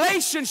have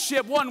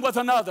relationship one with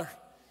another.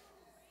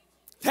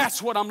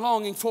 That's what I'm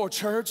longing for,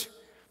 church.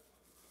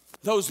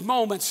 Those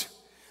moments,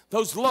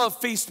 those love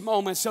feast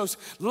moments, those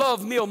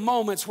love meal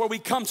moments where we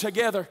come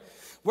together,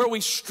 where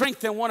we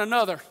strengthen one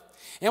another,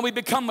 and we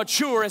become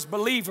mature as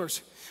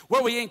believers,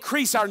 where we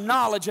increase our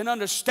knowledge and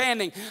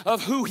understanding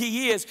of who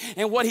He is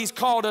and what He's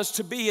called us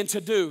to be and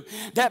to do.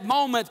 That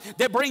moment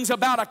that brings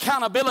about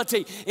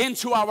accountability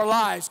into our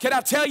lives. Can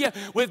I tell you,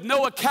 with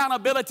no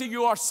accountability,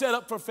 you are set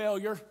up for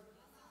failure.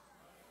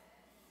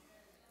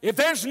 If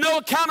there's no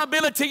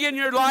accountability in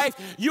your life,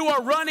 you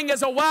are running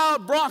as a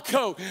wild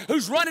bronco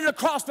who's running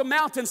across the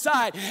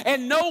mountainside,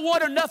 and no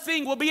one or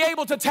nothing will be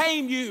able to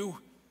tame you.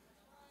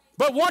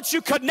 But once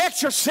you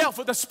connect yourself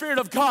with the Spirit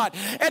of God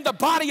and the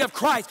body of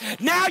Christ,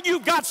 now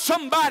you've got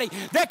somebody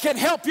that can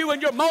help you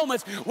in your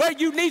moments where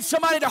you need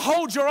somebody to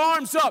hold your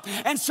arms up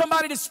and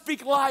somebody to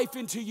speak life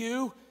into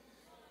you.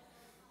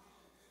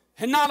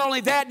 And not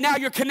only that, now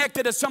you're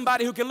connected to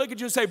somebody who can look at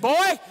you and say,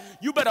 boy,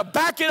 you better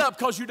back it up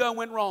because you done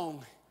went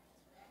wrong.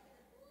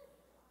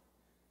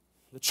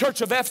 The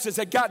church of Ephesus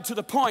had gotten to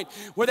the point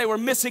where they were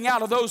missing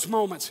out of those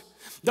moments,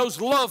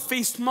 those love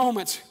feast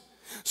moments.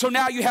 So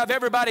now you have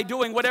everybody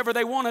doing whatever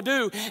they want to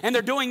do, and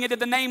they're doing it in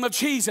the name of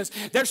Jesus.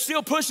 They're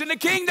still pushing the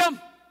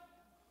kingdom.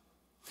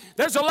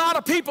 There's a lot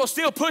of people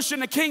still pushing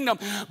the kingdom,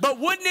 but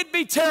wouldn't it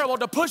be terrible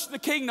to push the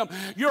kingdom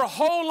your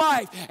whole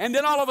life, and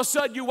then all of a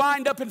sudden you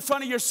wind up in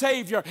front of your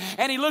Savior,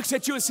 and He looks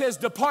at you and says,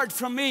 depart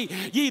from me,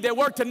 ye that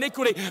worked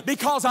iniquity,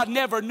 because I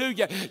never knew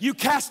you. You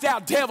cast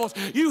out devils,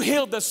 you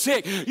healed the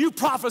sick, you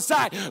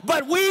prophesied,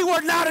 but we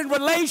were not in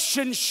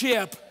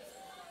relationship.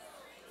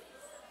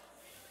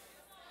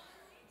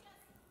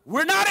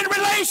 We're not in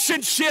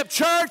relationship,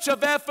 church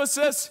of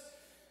Ephesus.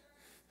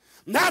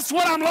 And that's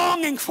what I'm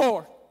longing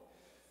for.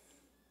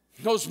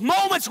 Those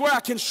moments where I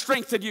can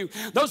strengthen you.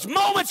 Those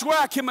moments where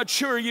I can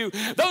mature you.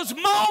 Those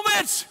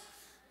moments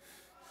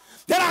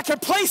that I can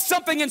place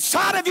something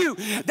inside of you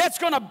that's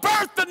going to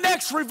birth the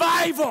next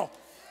revival.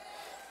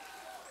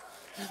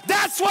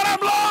 That's what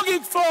I'm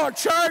longing for,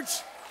 church.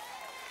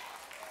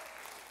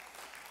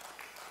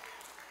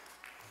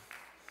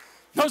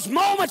 Those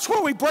moments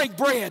where we break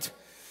bread,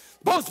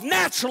 both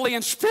naturally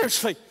and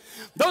spiritually.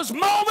 Those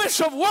moments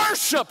of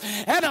worship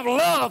and of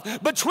love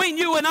between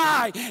you and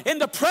I in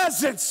the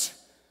presence.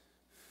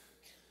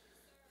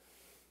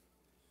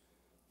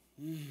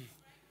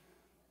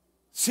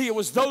 See, it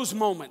was those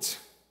moments.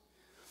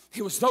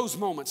 It was those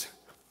moments.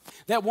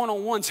 That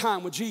one-on-one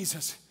time with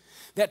Jesus.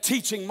 That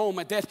teaching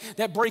moment,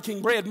 that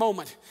breaking bread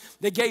moment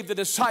that gave the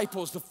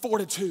disciples the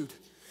fortitude,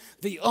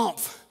 the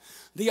umph,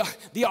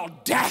 the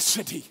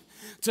audacity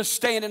to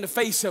stand in the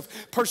face of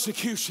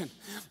persecution.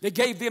 They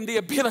gave them the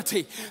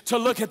ability to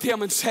look at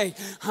them and say,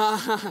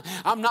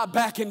 I'm not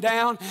backing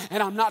down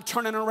and I'm not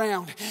turning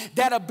around.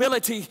 That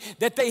ability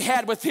that they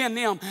had within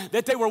them,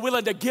 that they were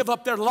willing to give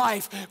up their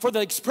life for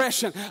the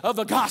expression of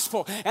the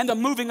gospel and the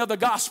moving of the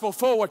gospel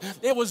forward.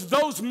 It was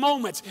those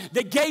moments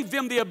that gave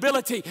them the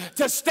ability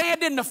to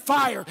stand in the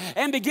fire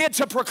and begin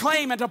to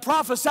proclaim and to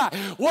prophesy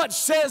what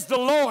says the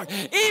Lord,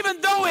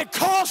 even though it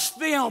cost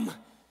them.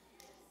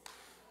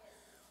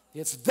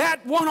 It's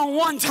that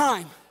one-on-one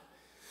time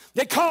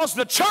that caused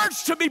the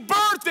church to be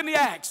birthed in the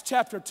Acts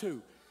chapter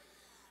 2.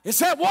 It's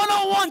that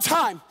one-on-one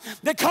time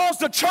that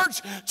caused the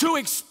church to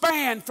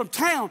expand from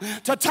town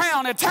to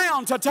town and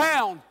town to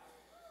town.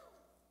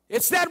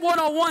 It's that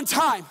one-on-one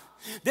time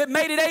that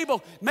made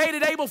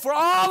it able for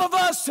all of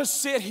us to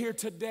sit here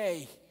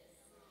today.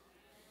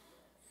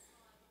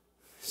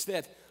 It's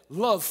that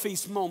love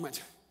feast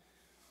moment,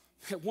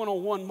 that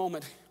one-on-one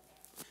moment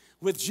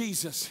with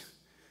Jesus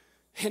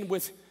and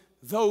with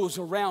those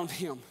around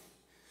him.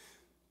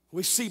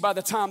 We see by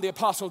the time the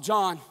Apostle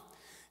John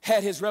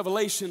had his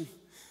revelation,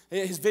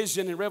 his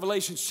vision in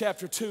Revelation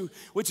chapter 2,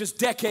 which is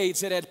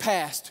decades that had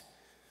passed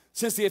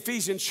since the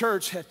Ephesian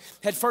church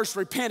had first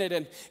repented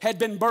and had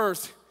been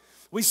birthed.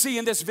 We see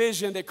in this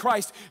vision that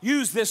Christ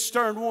used this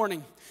stern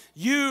warning.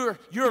 Your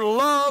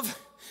love,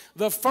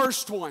 the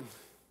first one,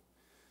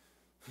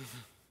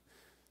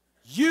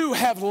 you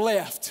have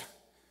left.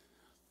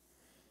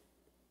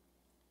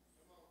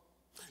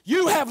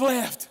 You have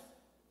left.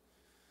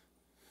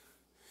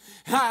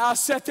 I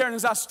sat there and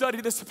as I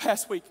studied this the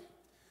past week,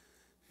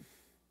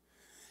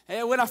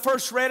 and when I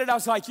first read it, I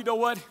was like, you know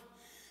what?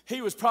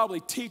 He was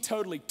probably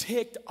teetotally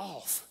ticked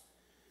off.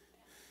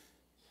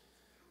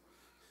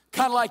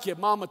 Kind of like your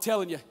mama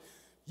telling you,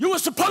 you were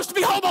supposed to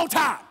be home on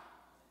time.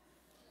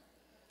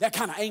 That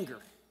kind of anger.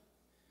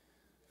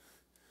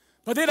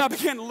 But then I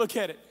began to look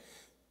at it.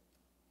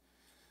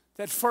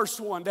 That first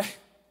one,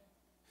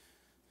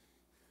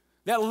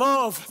 that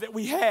love that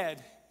we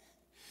had,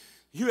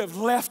 you have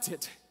left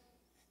it.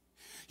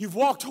 You've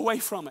walked away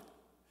from it.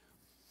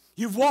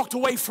 You've walked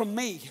away from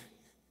me.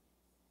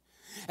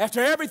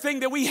 After everything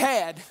that we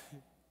had,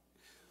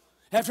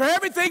 after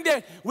everything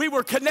that we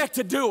were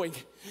connected doing,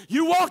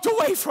 you walked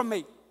away from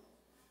me.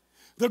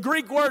 The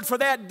Greek word for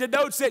that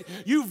denotes that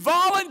you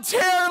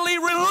voluntarily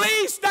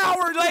released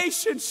our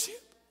relationship.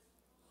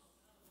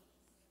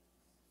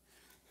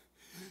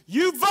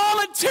 You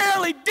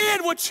voluntarily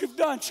did what you've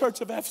done, Church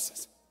of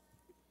Ephesus.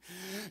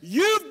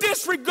 You've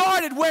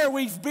disregarded where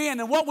we've been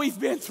and what we've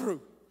been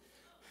through.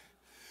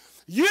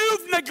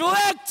 You've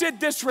neglected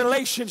this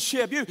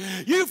relationship.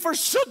 You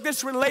forsook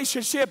this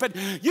relationship and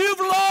you've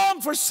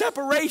longed for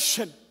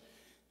separation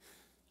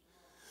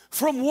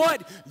from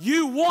what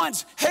you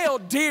once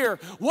held dear,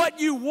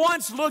 what you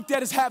once looked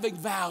at as having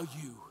value.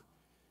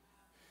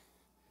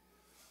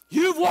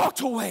 You've walked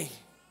away.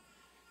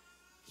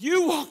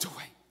 You walked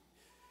away.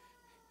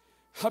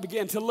 I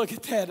began to look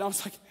at that and I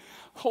was like,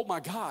 oh my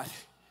God.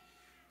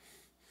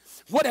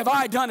 What have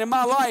I done in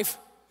my life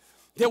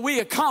that we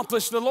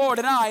accomplished, the Lord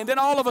and I? And then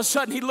all of a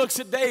sudden he looks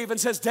at Dave and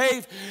says,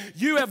 Dave,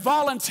 you have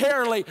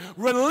voluntarily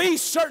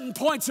released certain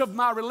points of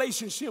my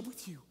relationship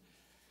with you.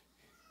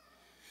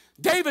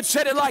 David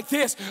said it like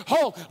this,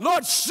 oh,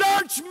 Lord,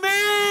 search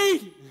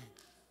me.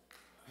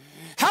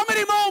 How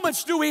many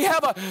moments do we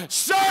have a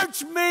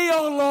search me,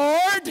 oh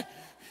Lord?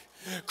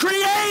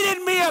 Create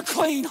in me a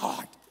clean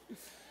heart.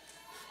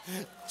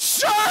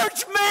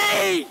 Search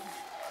me.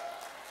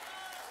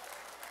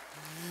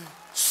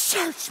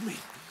 Search me.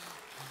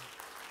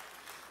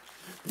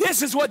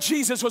 This is what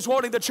Jesus was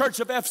wanting the church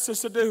of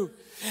Ephesus to do.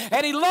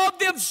 And he loved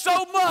them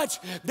so much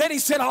that he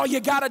said, all you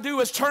got to do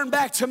is turn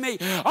back to me.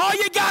 All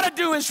you got to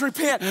do is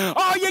repent.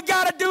 All you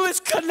got to do is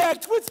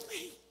connect with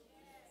me.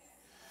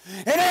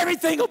 And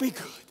everything will be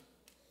good.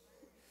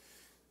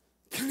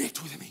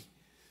 Connect with me.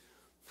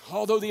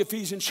 Although the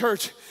Ephesian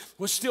church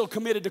was still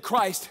committed to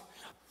Christ,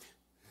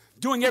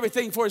 doing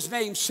everything for his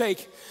name's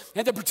sake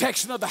and the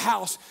protection of the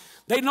house,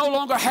 they no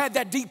longer had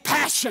that deep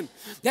passion,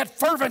 that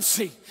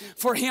fervency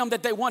for him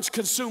that they once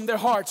consumed their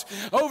hearts.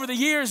 Over the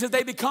years, as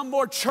they become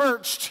more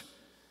churched,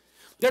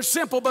 their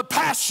simple but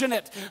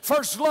passionate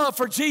first love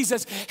for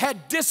Jesus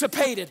had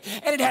dissipated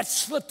and it had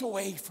slipped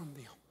away from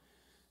them.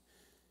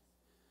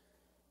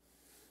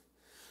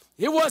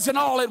 It wasn't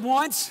all at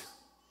once.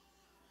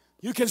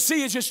 You can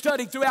see as you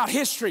study throughout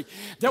history,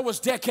 there was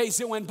decades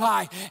that went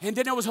by, and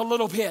then there was a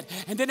little bit,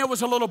 and then there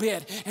was a little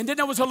bit, and then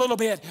there was a little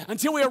bit,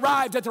 until we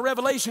arrived at the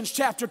Revelation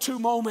chapter 2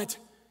 moment.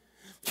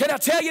 Can I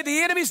tell you,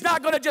 the enemy's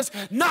not going to just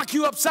knock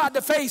you upside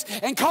the face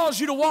and cause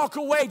you to walk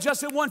away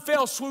just in one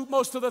fell swoop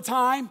most of the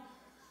time.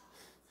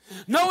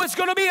 No, it's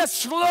going to be a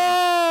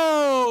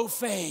slow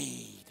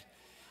fade.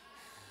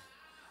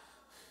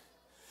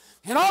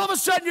 And all of a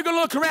sudden you're going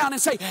to look around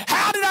and say,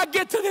 how did I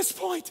get to this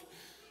point?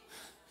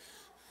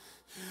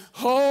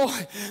 Oh,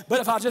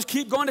 but if I just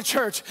keep going to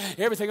church,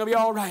 everything will be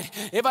all right.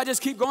 If I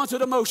just keep going through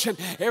the motion,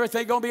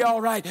 everything going to be all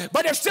right.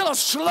 But there's still a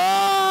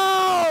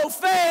slow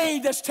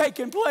fade that's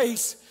taking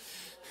place.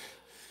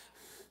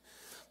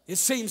 It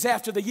seems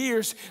after the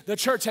years, the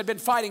church had been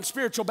fighting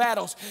spiritual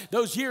battles,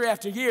 those year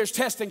after years,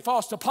 testing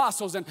false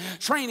apostles and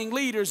training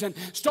leaders and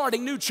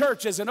starting new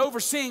churches and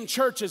overseeing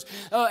churches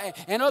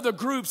and other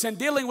groups and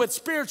dealing with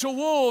spiritual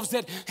wolves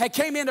that had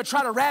came in to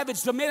try to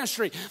ravage the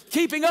ministry.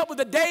 Keeping up with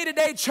the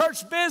day-to-day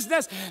church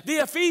business, the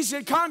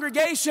Ephesian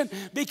congregation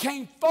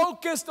became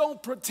focused on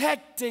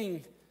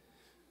protecting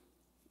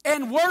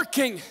and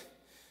working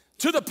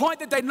to the point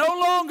that they no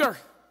longer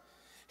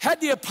had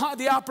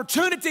the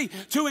opportunity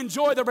to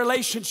enjoy the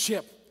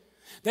relationship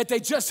that they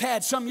just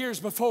had some years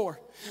before.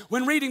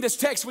 When reading this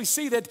text, we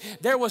see that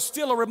there was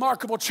still a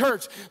remarkable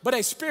church, but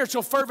a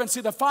spiritual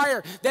fervency, the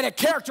fire that had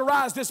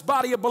characterized this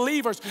body of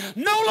believers,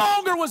 no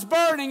longer was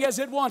burning as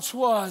it once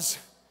was.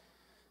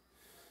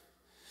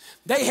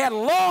 They had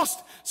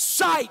lost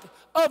sight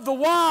of the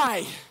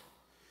why.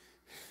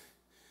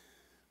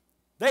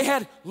 They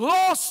had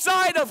lost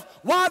sight of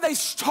why they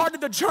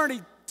started the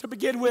journey to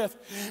begin with.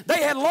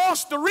 They had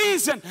lost the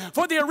reason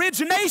for the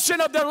origination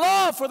of their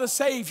love for the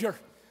Savior.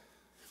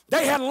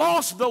 They had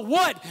lost the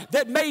what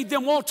that made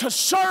them want to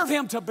serve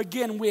Him to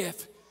begin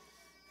with.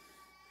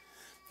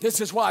 This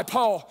is why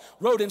Paul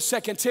wrote in 2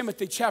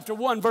 Timothy chapter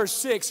 1 verse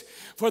 6,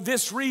 for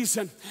this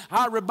reason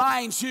I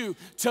remind you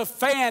to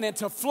fan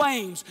into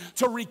flames,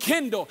 to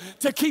rekindle,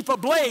 to keep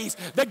ablaze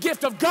the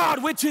gift of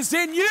God which is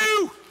in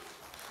you.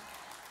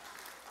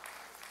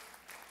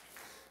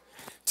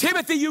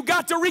 Timothy, you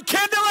got to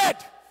rekindle it.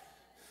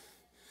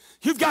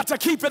 You've got to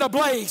keep it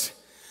ablaze.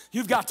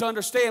 You've got to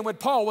understand when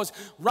Paul was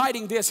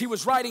writing this, he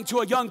was writing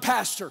to a young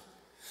pastor.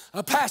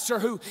 A pastor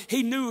who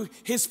he knew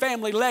his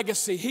family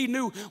legacy. He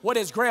knew what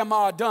his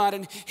grandma had done,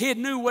 and he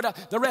knew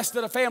what the rest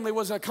of the family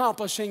was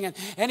accomplishing.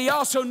 And he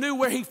also knew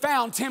where he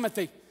found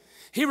Timothy.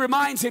 He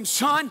reminds him,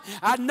 son,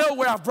 I know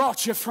where I've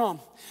brought you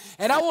from.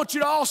 And I want you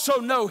to also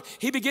know,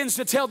 he begins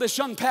to tell this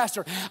young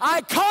pastor,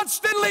 I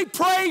constantly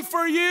pray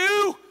for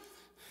you.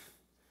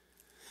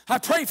 I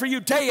pray for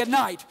you day and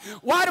night.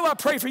 Why do I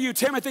pray for you,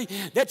 Timothy?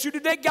 That you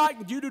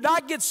do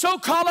not get so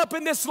caught up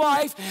in this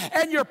life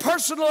and your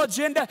personal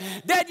agenda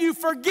that you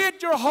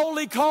forget your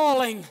holy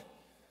calling.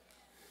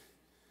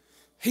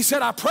 He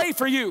said, I pray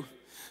for you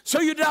so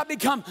you do not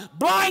become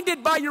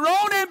blinded by your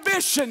own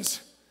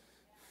ambitions,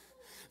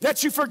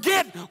 that you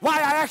forget why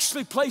I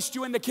actually placed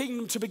you in the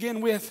kingdom to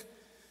begin with.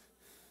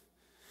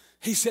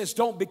 He says,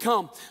 don't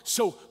become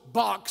so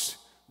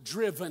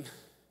box-driven.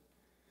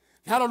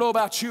 I don't know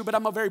about you, but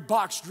I'm a very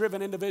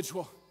box-driven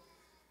individual.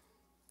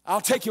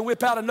 I'll take and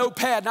whip out a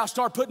notepad and I'll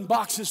start putting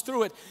boxes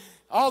through it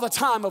all the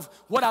time of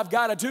what I've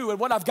got to do and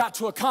what I've got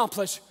to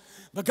accomplish.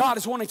 But God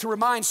is wanting to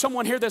remind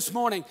someone here this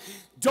morning,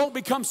 don't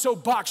become so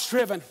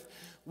box-driven.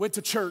 Went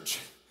to church,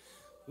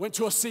 went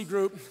to a C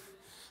group,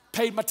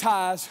 paid my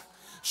tithes,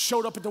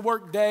 showed up at the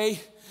work day.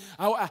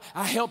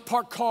 I helped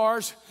park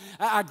cars.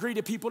 I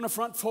greeted people in the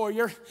front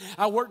foyer.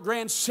 I worked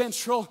Grand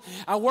Central.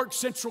 I worked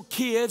Central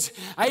Kids.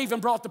 I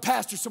even brought the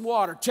pastor some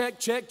water. Check,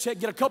 check, check.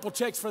 Get a couple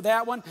checks for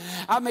that one.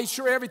 I made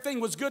sure everything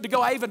was good to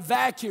go. I even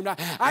vacuumed.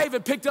 I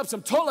even picked up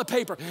some toilet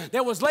paper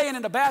that was laying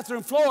in the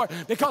bathroom floor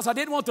because I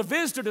didn't want the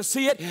visitor to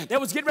see it. That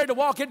was getting ready to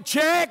walk in.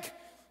 Check.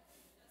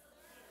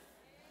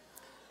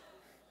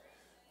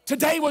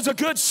 Today was a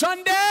good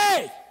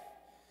Sunday.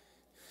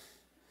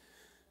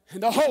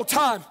 And the whole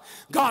time,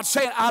 God's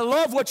saying, I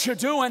love what you're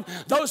doing.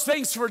 Those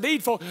things were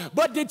needful.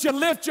 But did you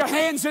lift your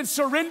hands and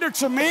surrender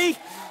to me?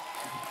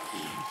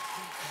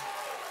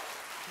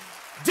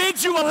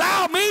 Did you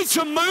allow me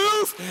to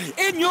move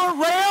in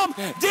your realm?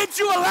 Did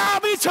you allow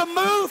me to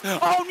move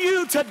on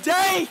you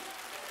today?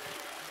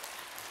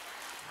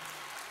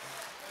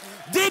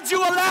 Did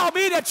you allow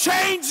me to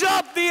change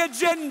up the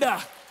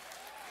agenda?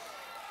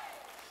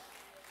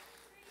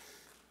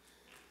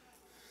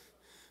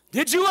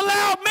 Did you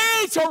allow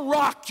me to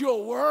rock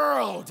your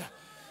world?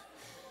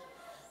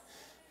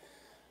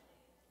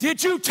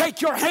 Did you take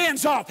your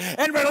hands off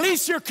and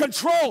release your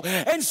control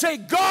and say,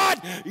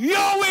 God,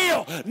 your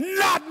will,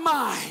 not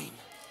mine?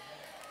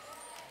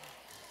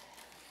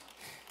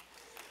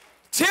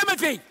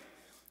 Timothy,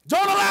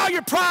 don't allow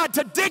your pride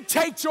to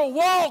dictate your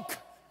walk.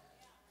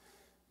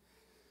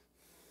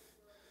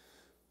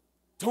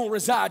 Don't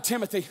reside,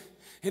 Timothy,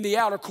 in the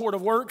outer court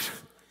of work.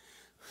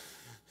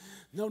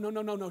 No,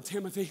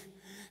 Timothy.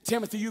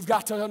 Timothy, you've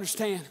got to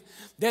understand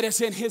that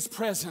it's in His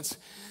presence,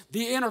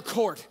 the inner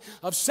court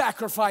of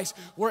sacrifice,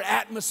 where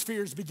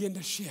atmospheres begin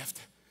to shift.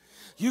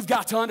 You've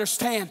got to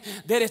understand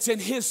that it's in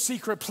His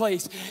secret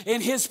place, in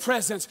His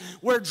presence,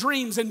 where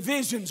dreams and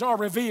visions are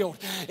revealed.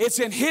 It's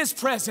in His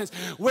presence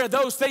where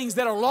those things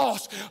that are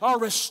lost are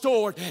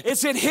restored.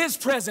 It's in His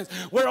presence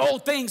where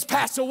old things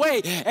pass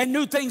away and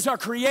new things are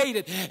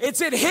created. It's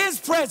in His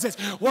presence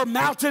where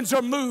mountains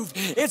are moved.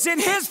 It's in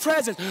His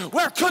presence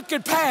where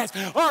crooked paths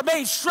are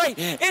made straight.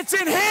 It's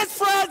in His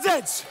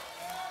presence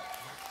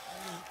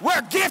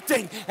where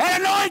gifting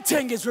and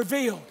anointing is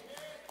revealed.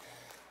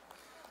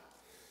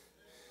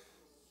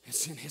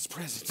 It's in His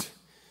presence.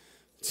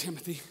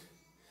 Timothy,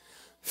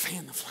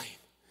 fan the flame.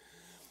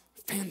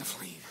 Fan the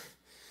flame.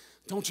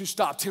 Don't you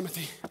stop,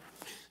 Timothy.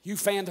 You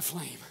fan the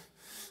flame.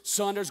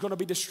 Son, there's going to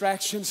be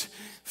distractions.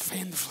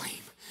 Fan the flame.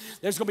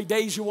 There's going to be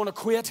days you want to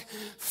quit.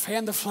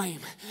 Fan the flame.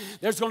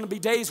 There's going to be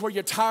days where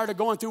you're tired of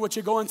going through what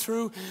you're going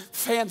through.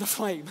 Fan the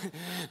flame.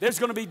 There's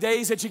going to be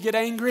days that you get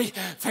angry.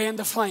 Fan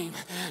the flame.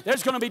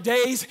 There's going to be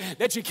days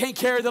that you can't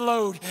carry the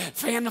load.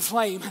 Fan the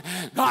flame.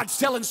 God's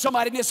telling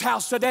somebody in this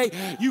house today,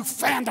 you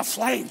fan the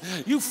flame.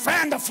 You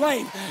fan the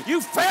flame.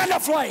 You fan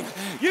the flame.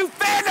 You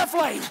fan the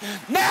flame.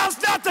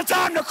 Now's not the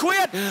time to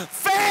quit.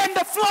 Fan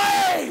the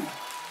flame.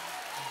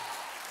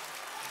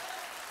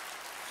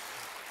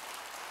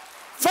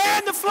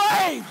 Fan the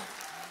flame.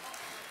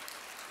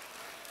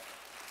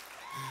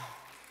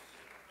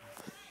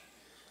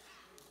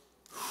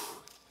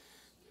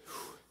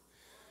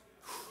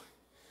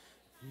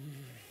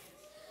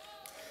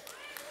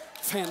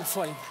 Fan the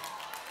flame.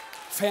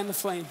 Fan the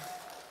flame.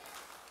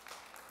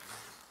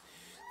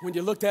 When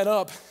you look that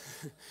up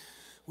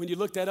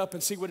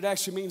and see what it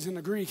actually means in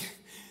the Greek,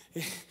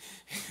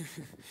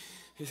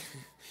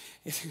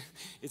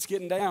 it's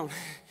getting down.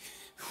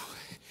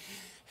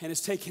 And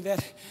it's taking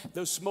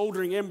those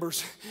smoldering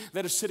embers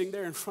that are sitting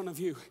there in front of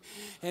you.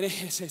 And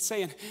it's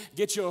saying,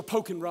 get you a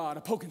poking rod,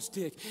 a poking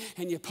stick,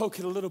 and you poke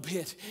it a little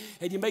bit.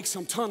 And you make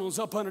some tunnels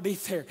up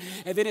underneath there.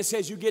 And then it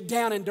says you get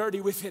down and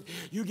dirty with it.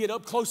 You get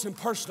up close and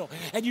personal.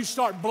 And you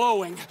start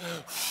blowing.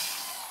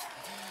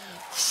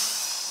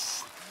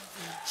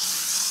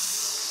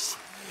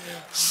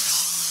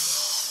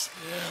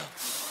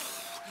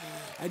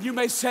 And you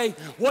may say,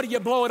 what are you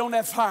blowing on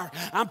that fire?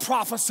 I'm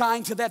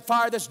prophesying to that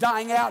fire that's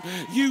dying out.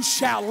 You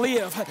shall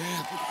live.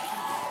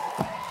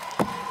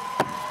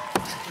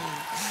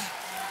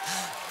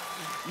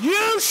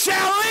 You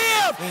shall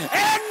live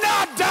and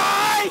not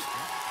die.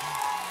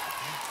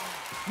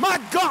 My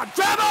God,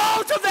 grab a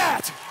hold of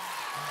that.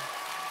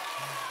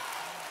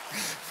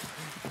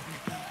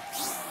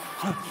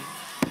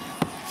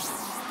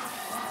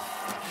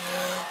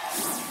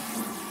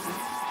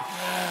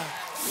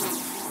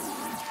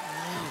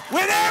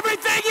 With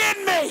everything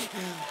in me,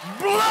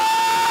 blow!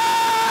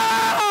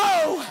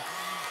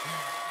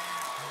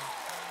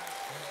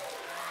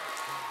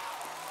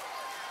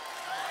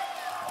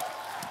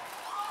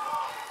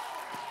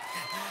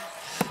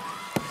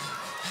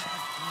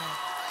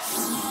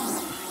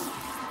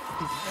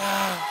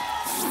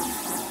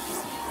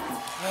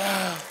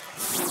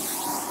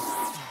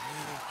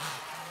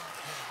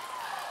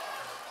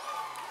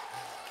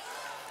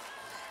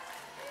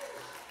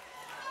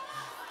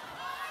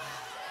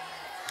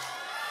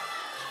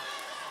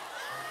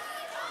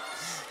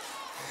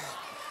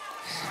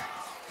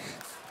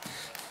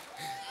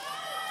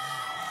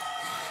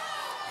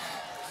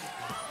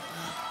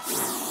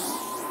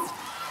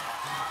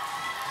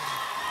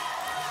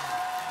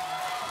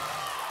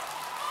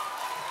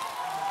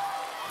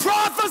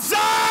 Prophesy!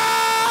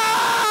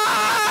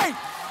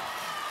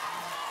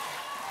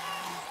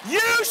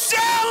 You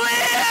shall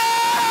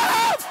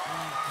live!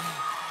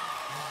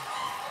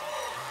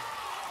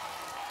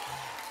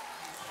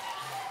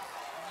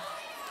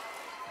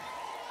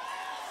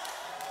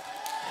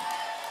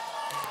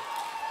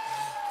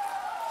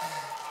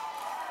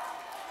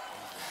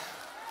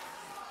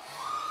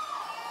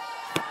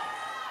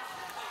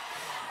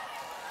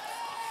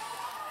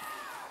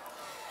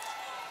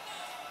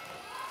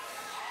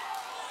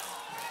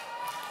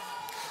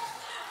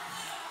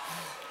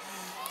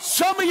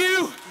 Some of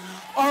you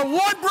are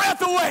one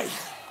breath away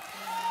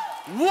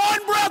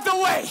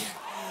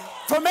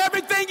from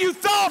everything you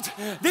thought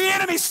the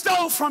enemy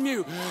stole from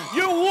you.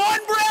 You're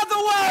one breath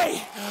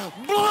away.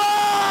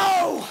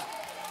 Blow!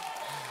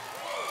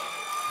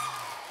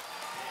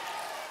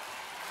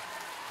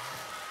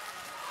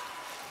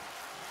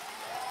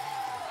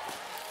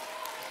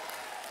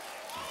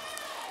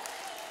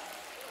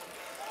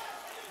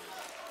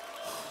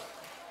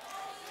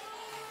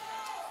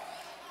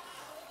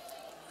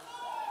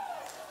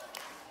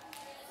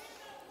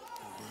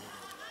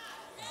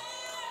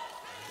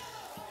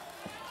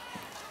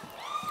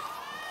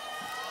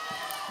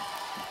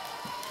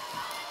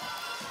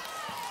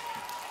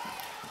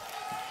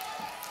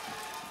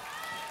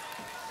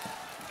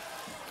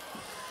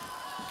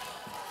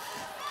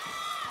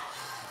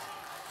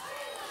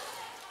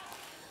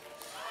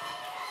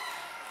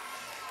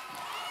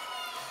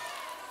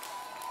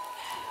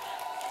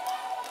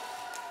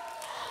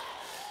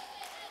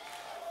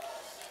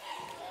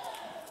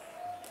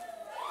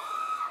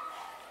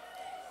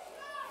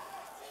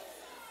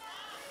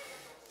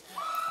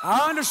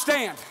 I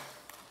understand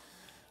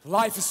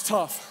life is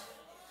tough.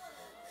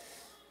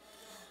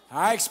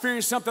 I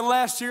experienced something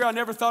last year I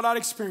never thought I'd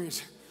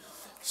experience.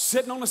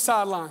 Sitting on the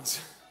sidelines.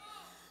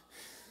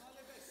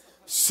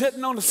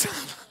 Sitting on the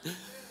sidelines.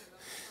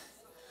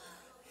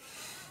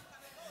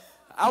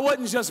 I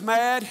wasn't just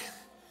mad.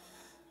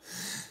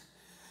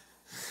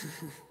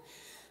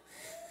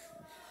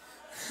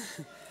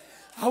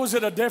 I was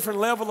at a different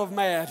level of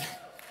mad.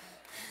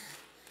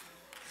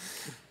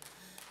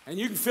 And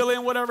you can fill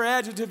in whatever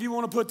adjective you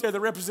want to put there that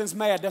represents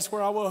mad. That's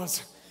where I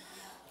was.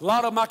 A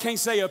lot of them I can't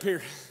say up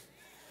here.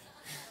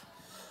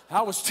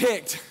 I was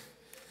ticked.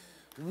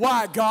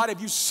 Why, God, have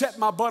you set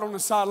my butt on the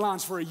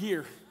sidelines for a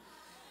year?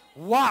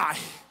 why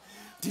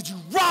did you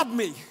rob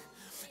me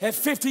at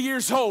 50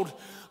 years old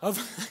of,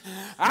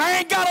 I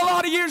ain't got a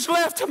lot of years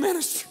left to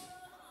minister.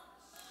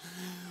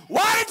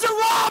 Why did you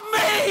rob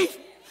me?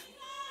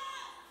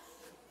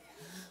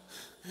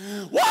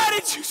 Why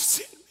did you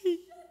send me?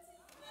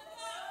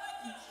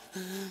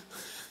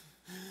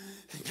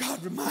 And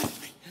God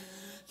reminded me,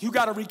 you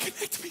got to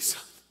reconnect me,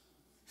 son.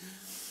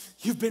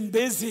 You've been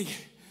busy.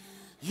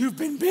 You've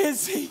been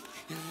busy.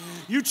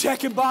 You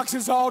checking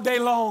boxes all day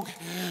long.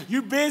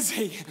 You're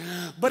busy.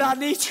 But I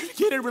need you to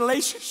get in a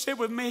relationship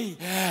with me.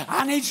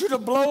 I need you to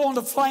blow on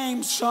the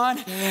flames,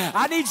 son.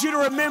 I need you to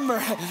remember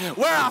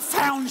where I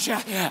found you.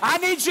 I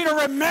need you to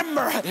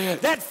remember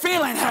that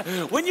feeling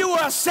when you were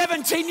a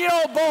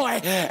 17-year-old boy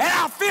and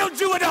I filled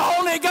you with the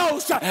Holy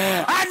Ghost.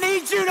 I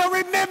need you to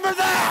remember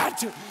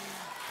that.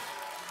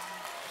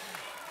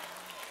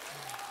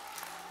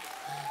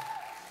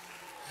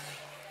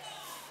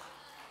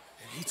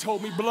 He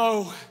told me,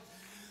 blow.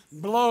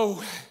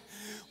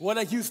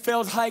 What you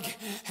felt like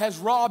has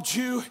robbed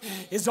you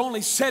is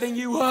only setting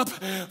you up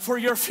for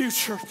your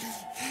future.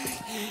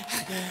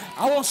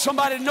 I want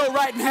somebody to know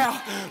right now,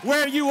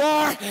 where you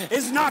are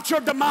is not your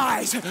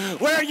demise.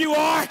 Where you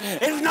are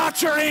is not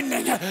your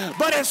ending,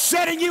 but it's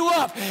setting you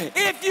up.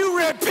 If you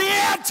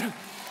repent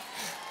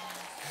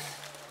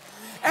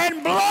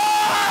and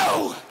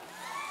blow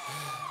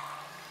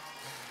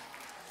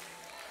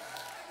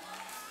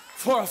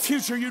for a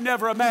future you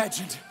never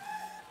imagined.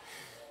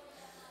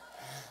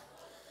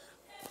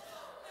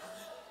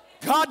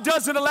 God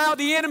doesn't allow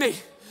the enemy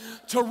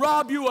to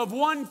rob you of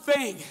one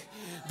thing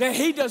that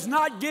he does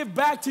not give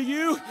back to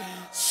you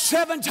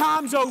 7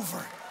 times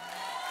over.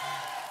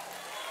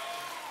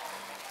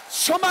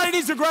 Somebody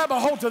needs to grab a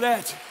hold of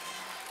that.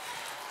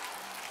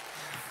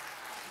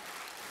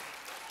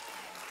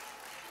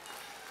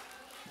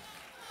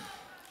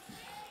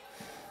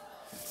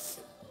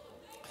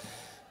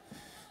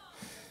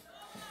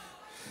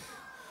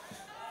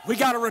 We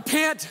got to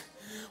repent,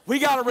 we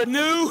got to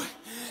renew,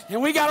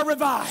 and we got to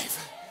revive.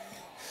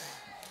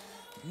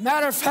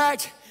 Matter of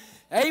fact,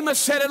 Amos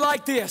said it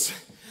like this: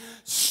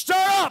 stir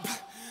up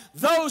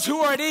those who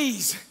are at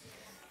ease,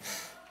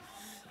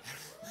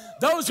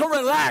 those who are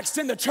relaxed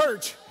in the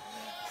church.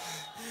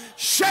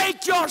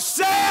 Shake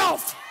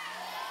yourself.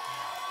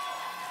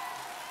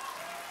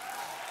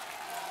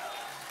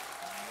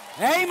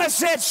 Amos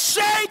said,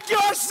 shake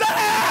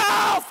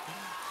yourself.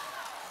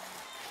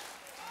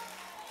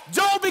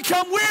 Don't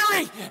become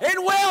weary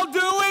in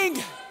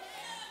well-doing.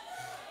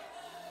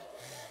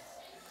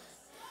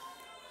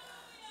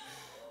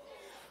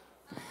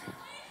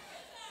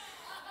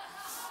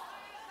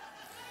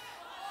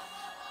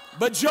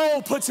 But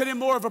Joel puts it in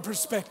more of a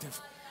perspective.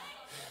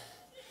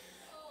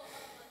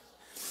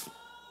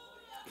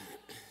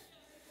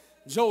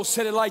 Joel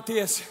said it like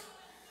this: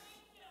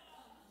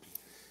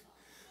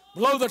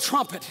 blow the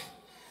trumpet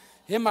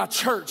in my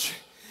church,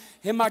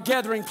 in my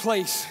gathering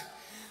place.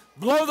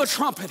 Blow the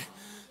trumpet.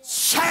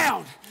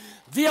 Sound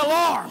the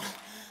alarm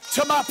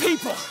to my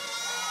people.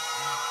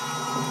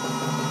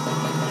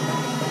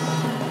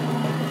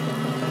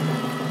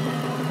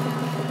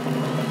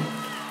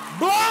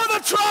 Blow the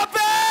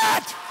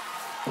trumpet.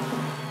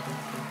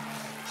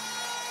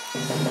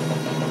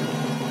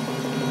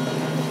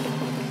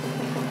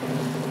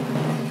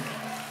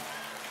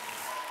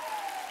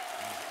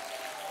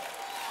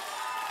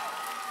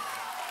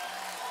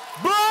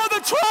 Blow the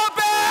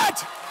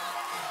trumpet.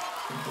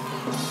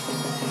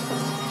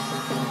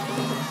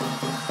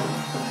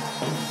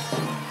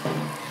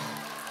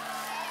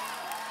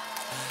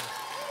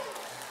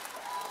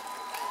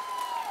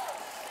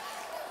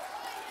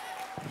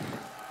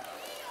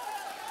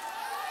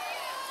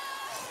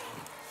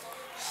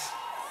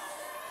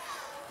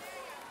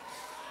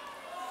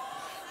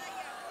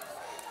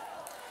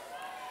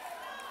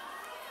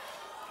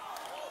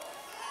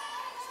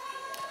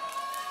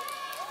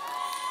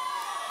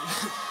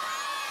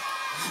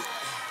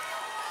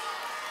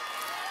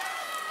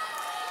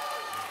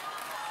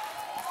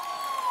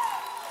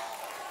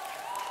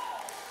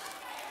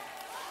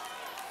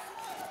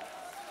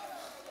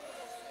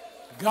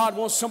 God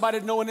wants somebody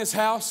to know in this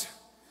house,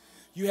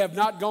 you have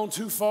not gone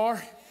too far,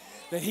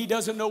 that he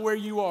doesn't know where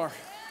you are.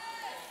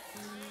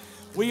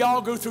 We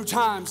all go through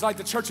times like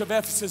the church of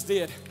Ephesus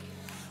did.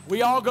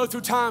 We all go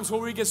through times where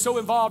we get so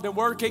involved in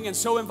working and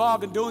so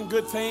involved in doing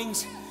good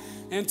things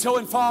and so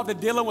involved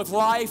in dealing with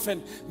life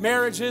and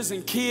marriages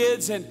and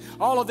kids and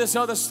all of this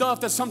other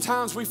stuff that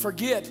sometimes we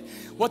forget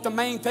what the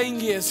main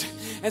thing is.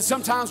 And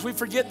sometimes we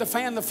forget to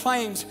fan the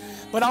flames.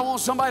 But I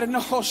want somebody to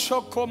know,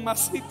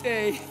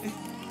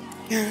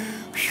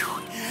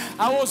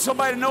 I want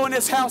somebody to know in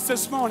this house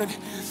this morning,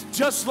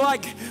 just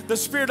like the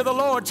Spirit of the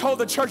Lord told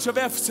the church of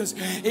Ephesus,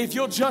 if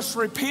you'll just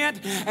repent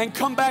and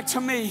come back to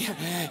me,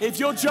 if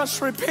you'll just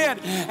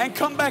repent and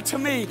come back to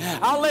me,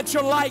 I'll let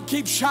your light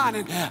keep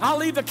shining. I'll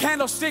leave the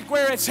candlestick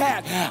where it's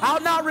at. I'll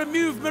not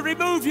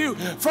remove you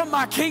from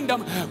my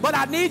kingdom, but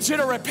I need you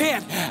to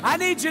repent. I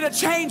need you to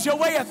change your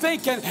way of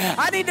thinking.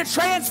 I need to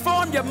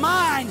transform your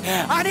mind.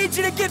 I need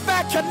you to get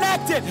back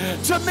connected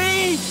to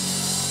me.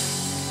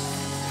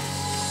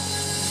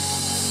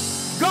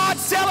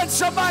 telling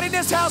somebody in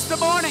this house this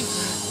morning,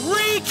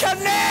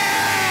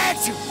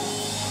 reconnect.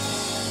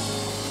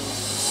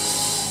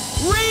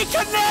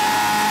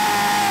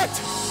 Reconnect.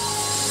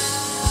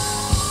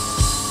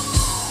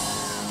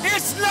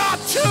 It's not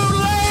too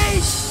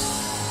late.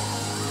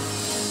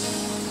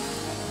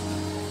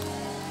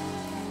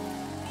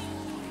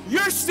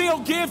 You're still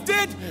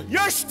gifted.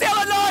 You're still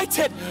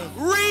anointed.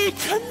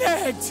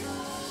 Reconnect.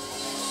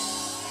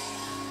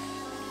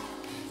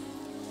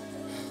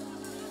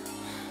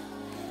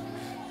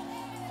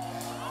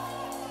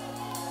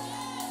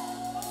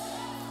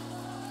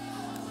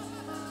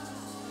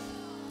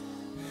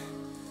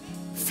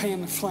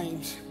 Fan the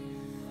flames.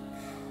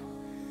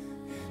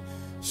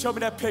 Show me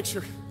that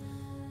picture.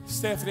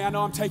 Stephanie, I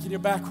know I'm taking you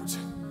backwards.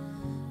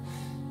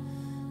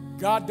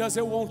 God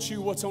doesn't want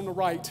you what's on the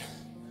right.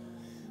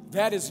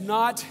 That is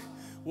not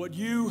what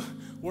you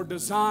were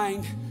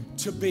designed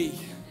to be.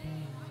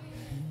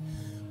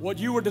 What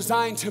you were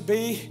designed to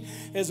be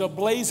is a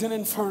blazing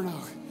inferno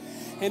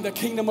in the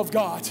kingdom of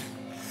God,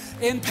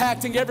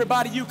 impacting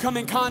everybody you come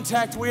in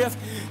contact with,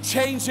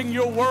 changing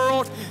your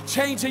world,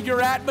 changing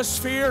your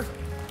atmosphere.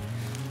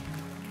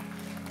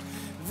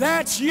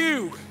 That's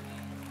you.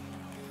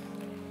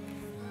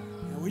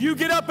 And when you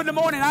get up in the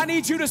morning, I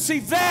need you to see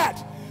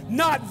that,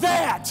 not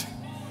that.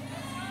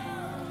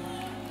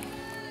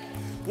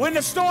 When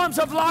the storms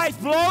of life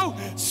blow,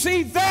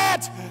 see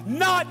that,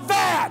 not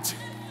that.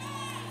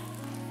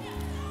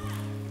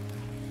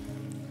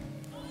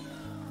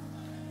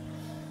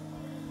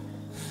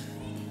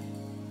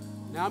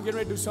 Now I'm getting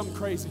ready to do something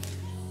crazy.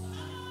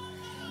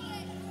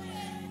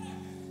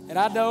 And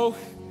I know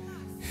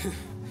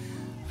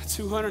a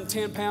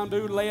 210-pound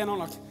dude laying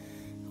on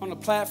a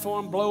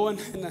platform blowing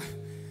in the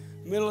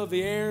middle of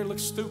the air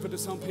looks stupid to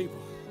some people.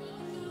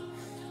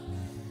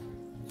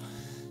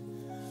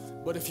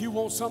 But if you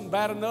want something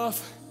bad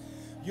enough,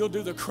 you'll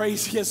do the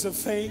craziest of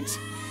things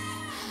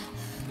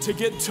to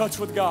get in touch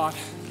with God.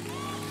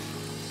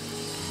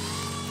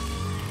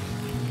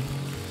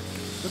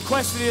 The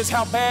question is,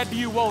 how bad do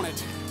you want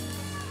it?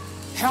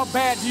 How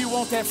bad do you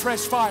want that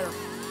fresh fire?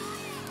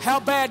 How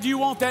bad do you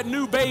want that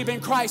new babe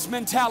in Christ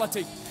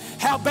mentality?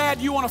 How bad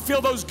do you want to feel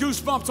those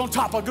goosebumps on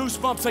top of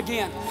goosebumps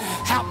again?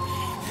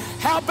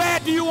 How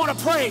bad do you want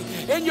to pray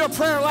in your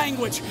prayer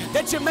language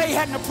that you may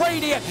hadn't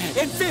prayed in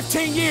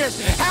 15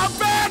 years? How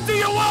bad do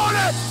you want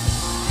it?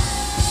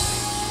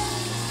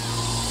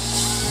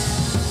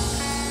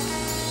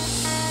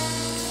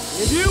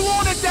 If you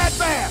want it that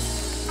bad,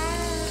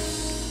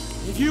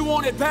 if you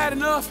want it bad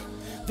enough,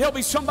 there'll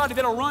be somebody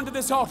that'll run to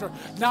this altar,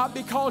 not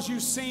because you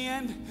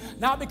sinned,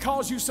 not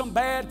because you're some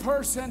bad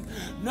person.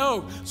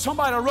 No,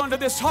 somebody will run to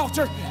this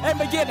altar and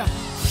begin to...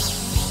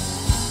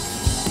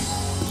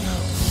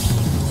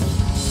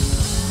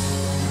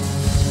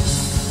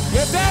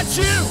 If that's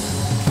you,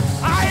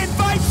 I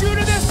invite you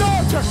to this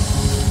altar.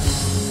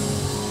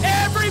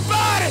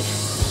 Everybody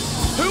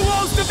who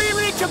wants to be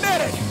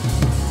recommitted.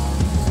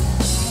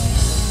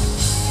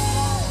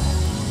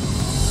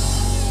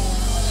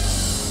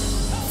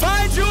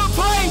 Find you a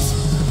place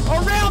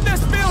around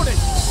this building.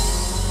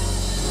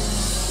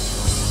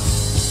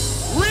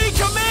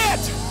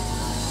 Recommit.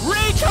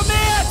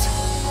 Recommit.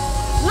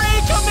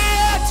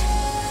 Recommit.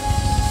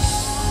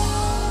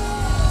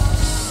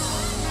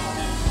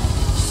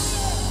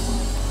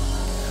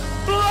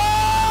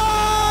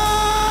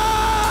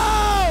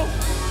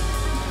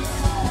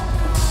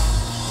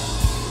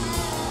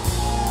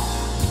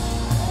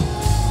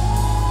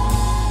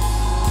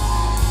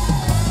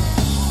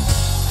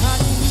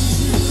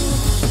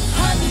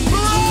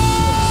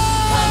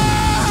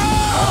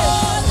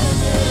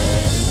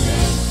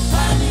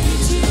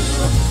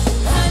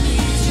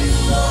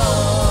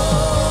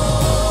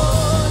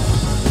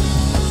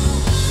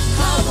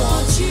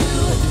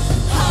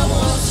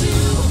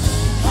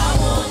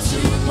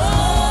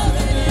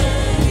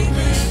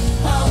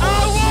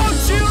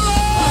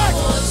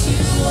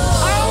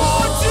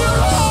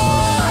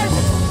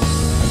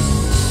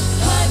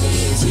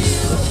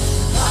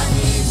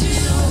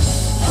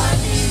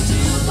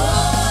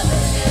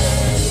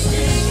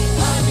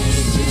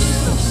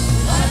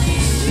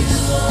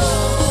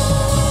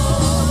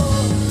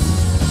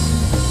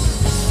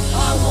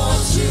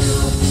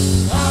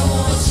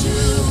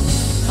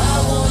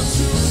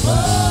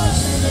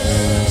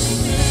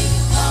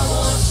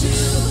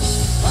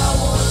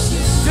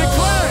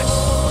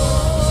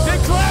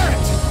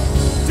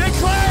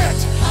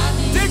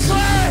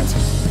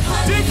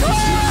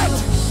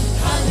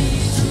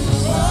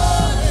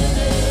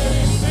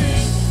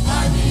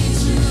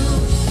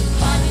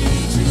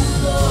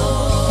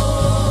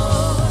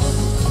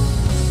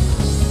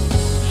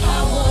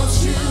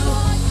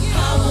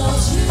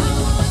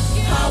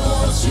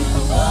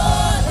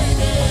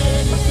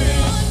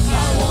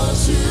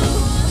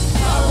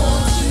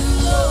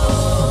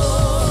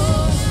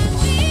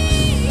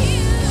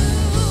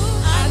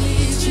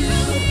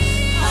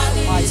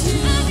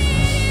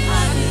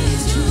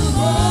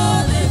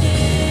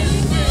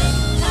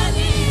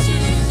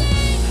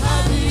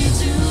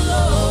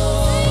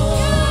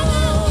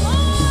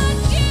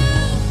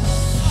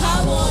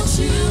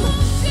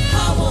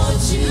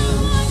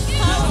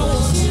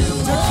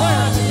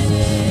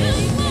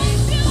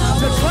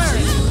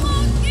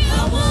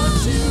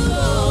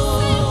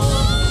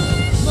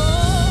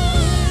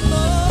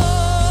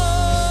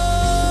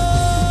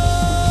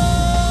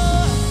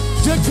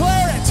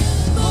 it.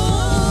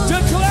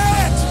 Declare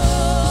it.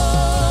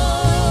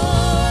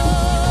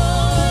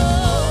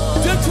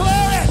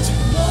 Declare it.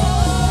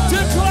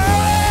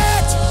 Declare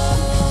it.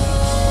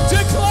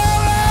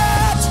 Declare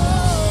it.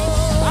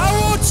 I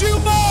want you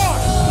more.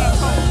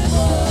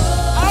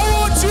 I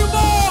want you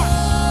more.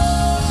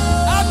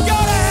 I've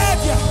got to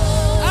have you.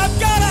 I've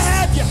got to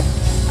have you.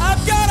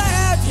 I've got to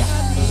have you.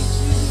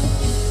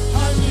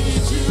 I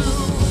need you.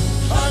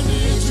 I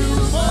need you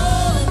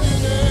more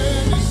than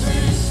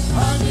anything.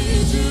 I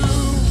need you.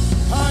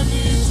 I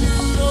need you,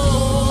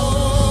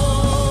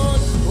 Lord.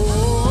 Oh,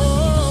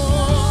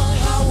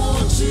 I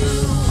want you.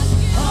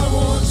 I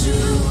want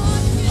you.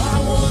 I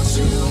want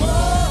you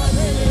more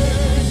than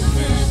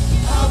anything.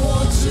 I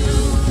want you.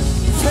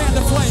 Fan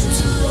the flames.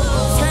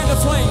 Fan the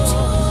flames.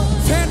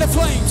 Fan the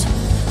flames.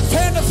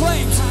 Fan the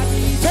flames.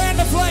 Fan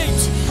the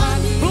flames.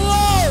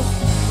 Blow.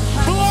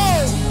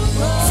 Blow.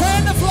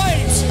 Fan the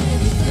flames.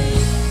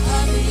 I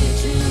need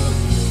you.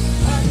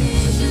 I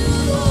need you,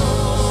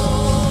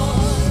 Lord.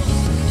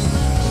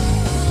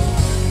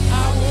 I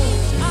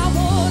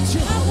want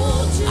you. I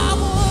want you. I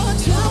want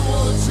you. I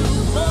want you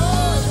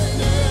more than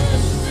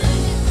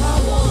anything. I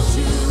want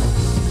you.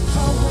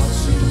 I want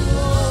you,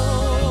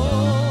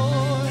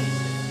 Lord.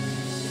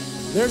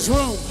 There's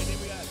room.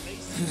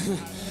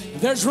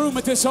 There's room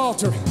at this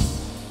altar.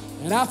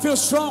 And I feel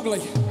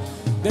strongly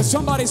that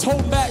somebody's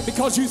holding back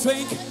because you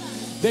think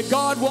that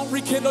God won't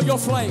rekindle your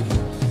flame.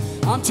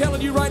 I'm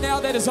telling you right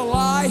now, that is a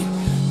lie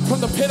from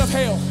the pit of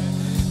hell.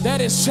 That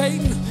is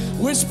Satan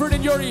whispered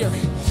in your ear.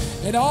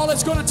 And all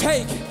it's going to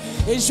take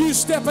is you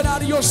stepping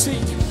out of your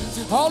seat.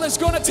 All it's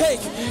going to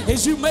take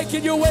is you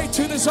making your way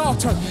to this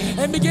altar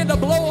and begin to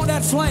blow on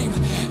that flame.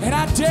 And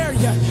I dare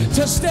you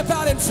to step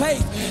out in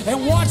faith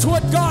and watch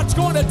what God's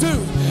going to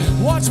do.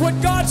 Watch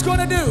what God's going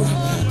to do.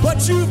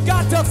 But you've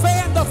got to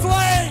fan the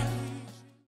flame.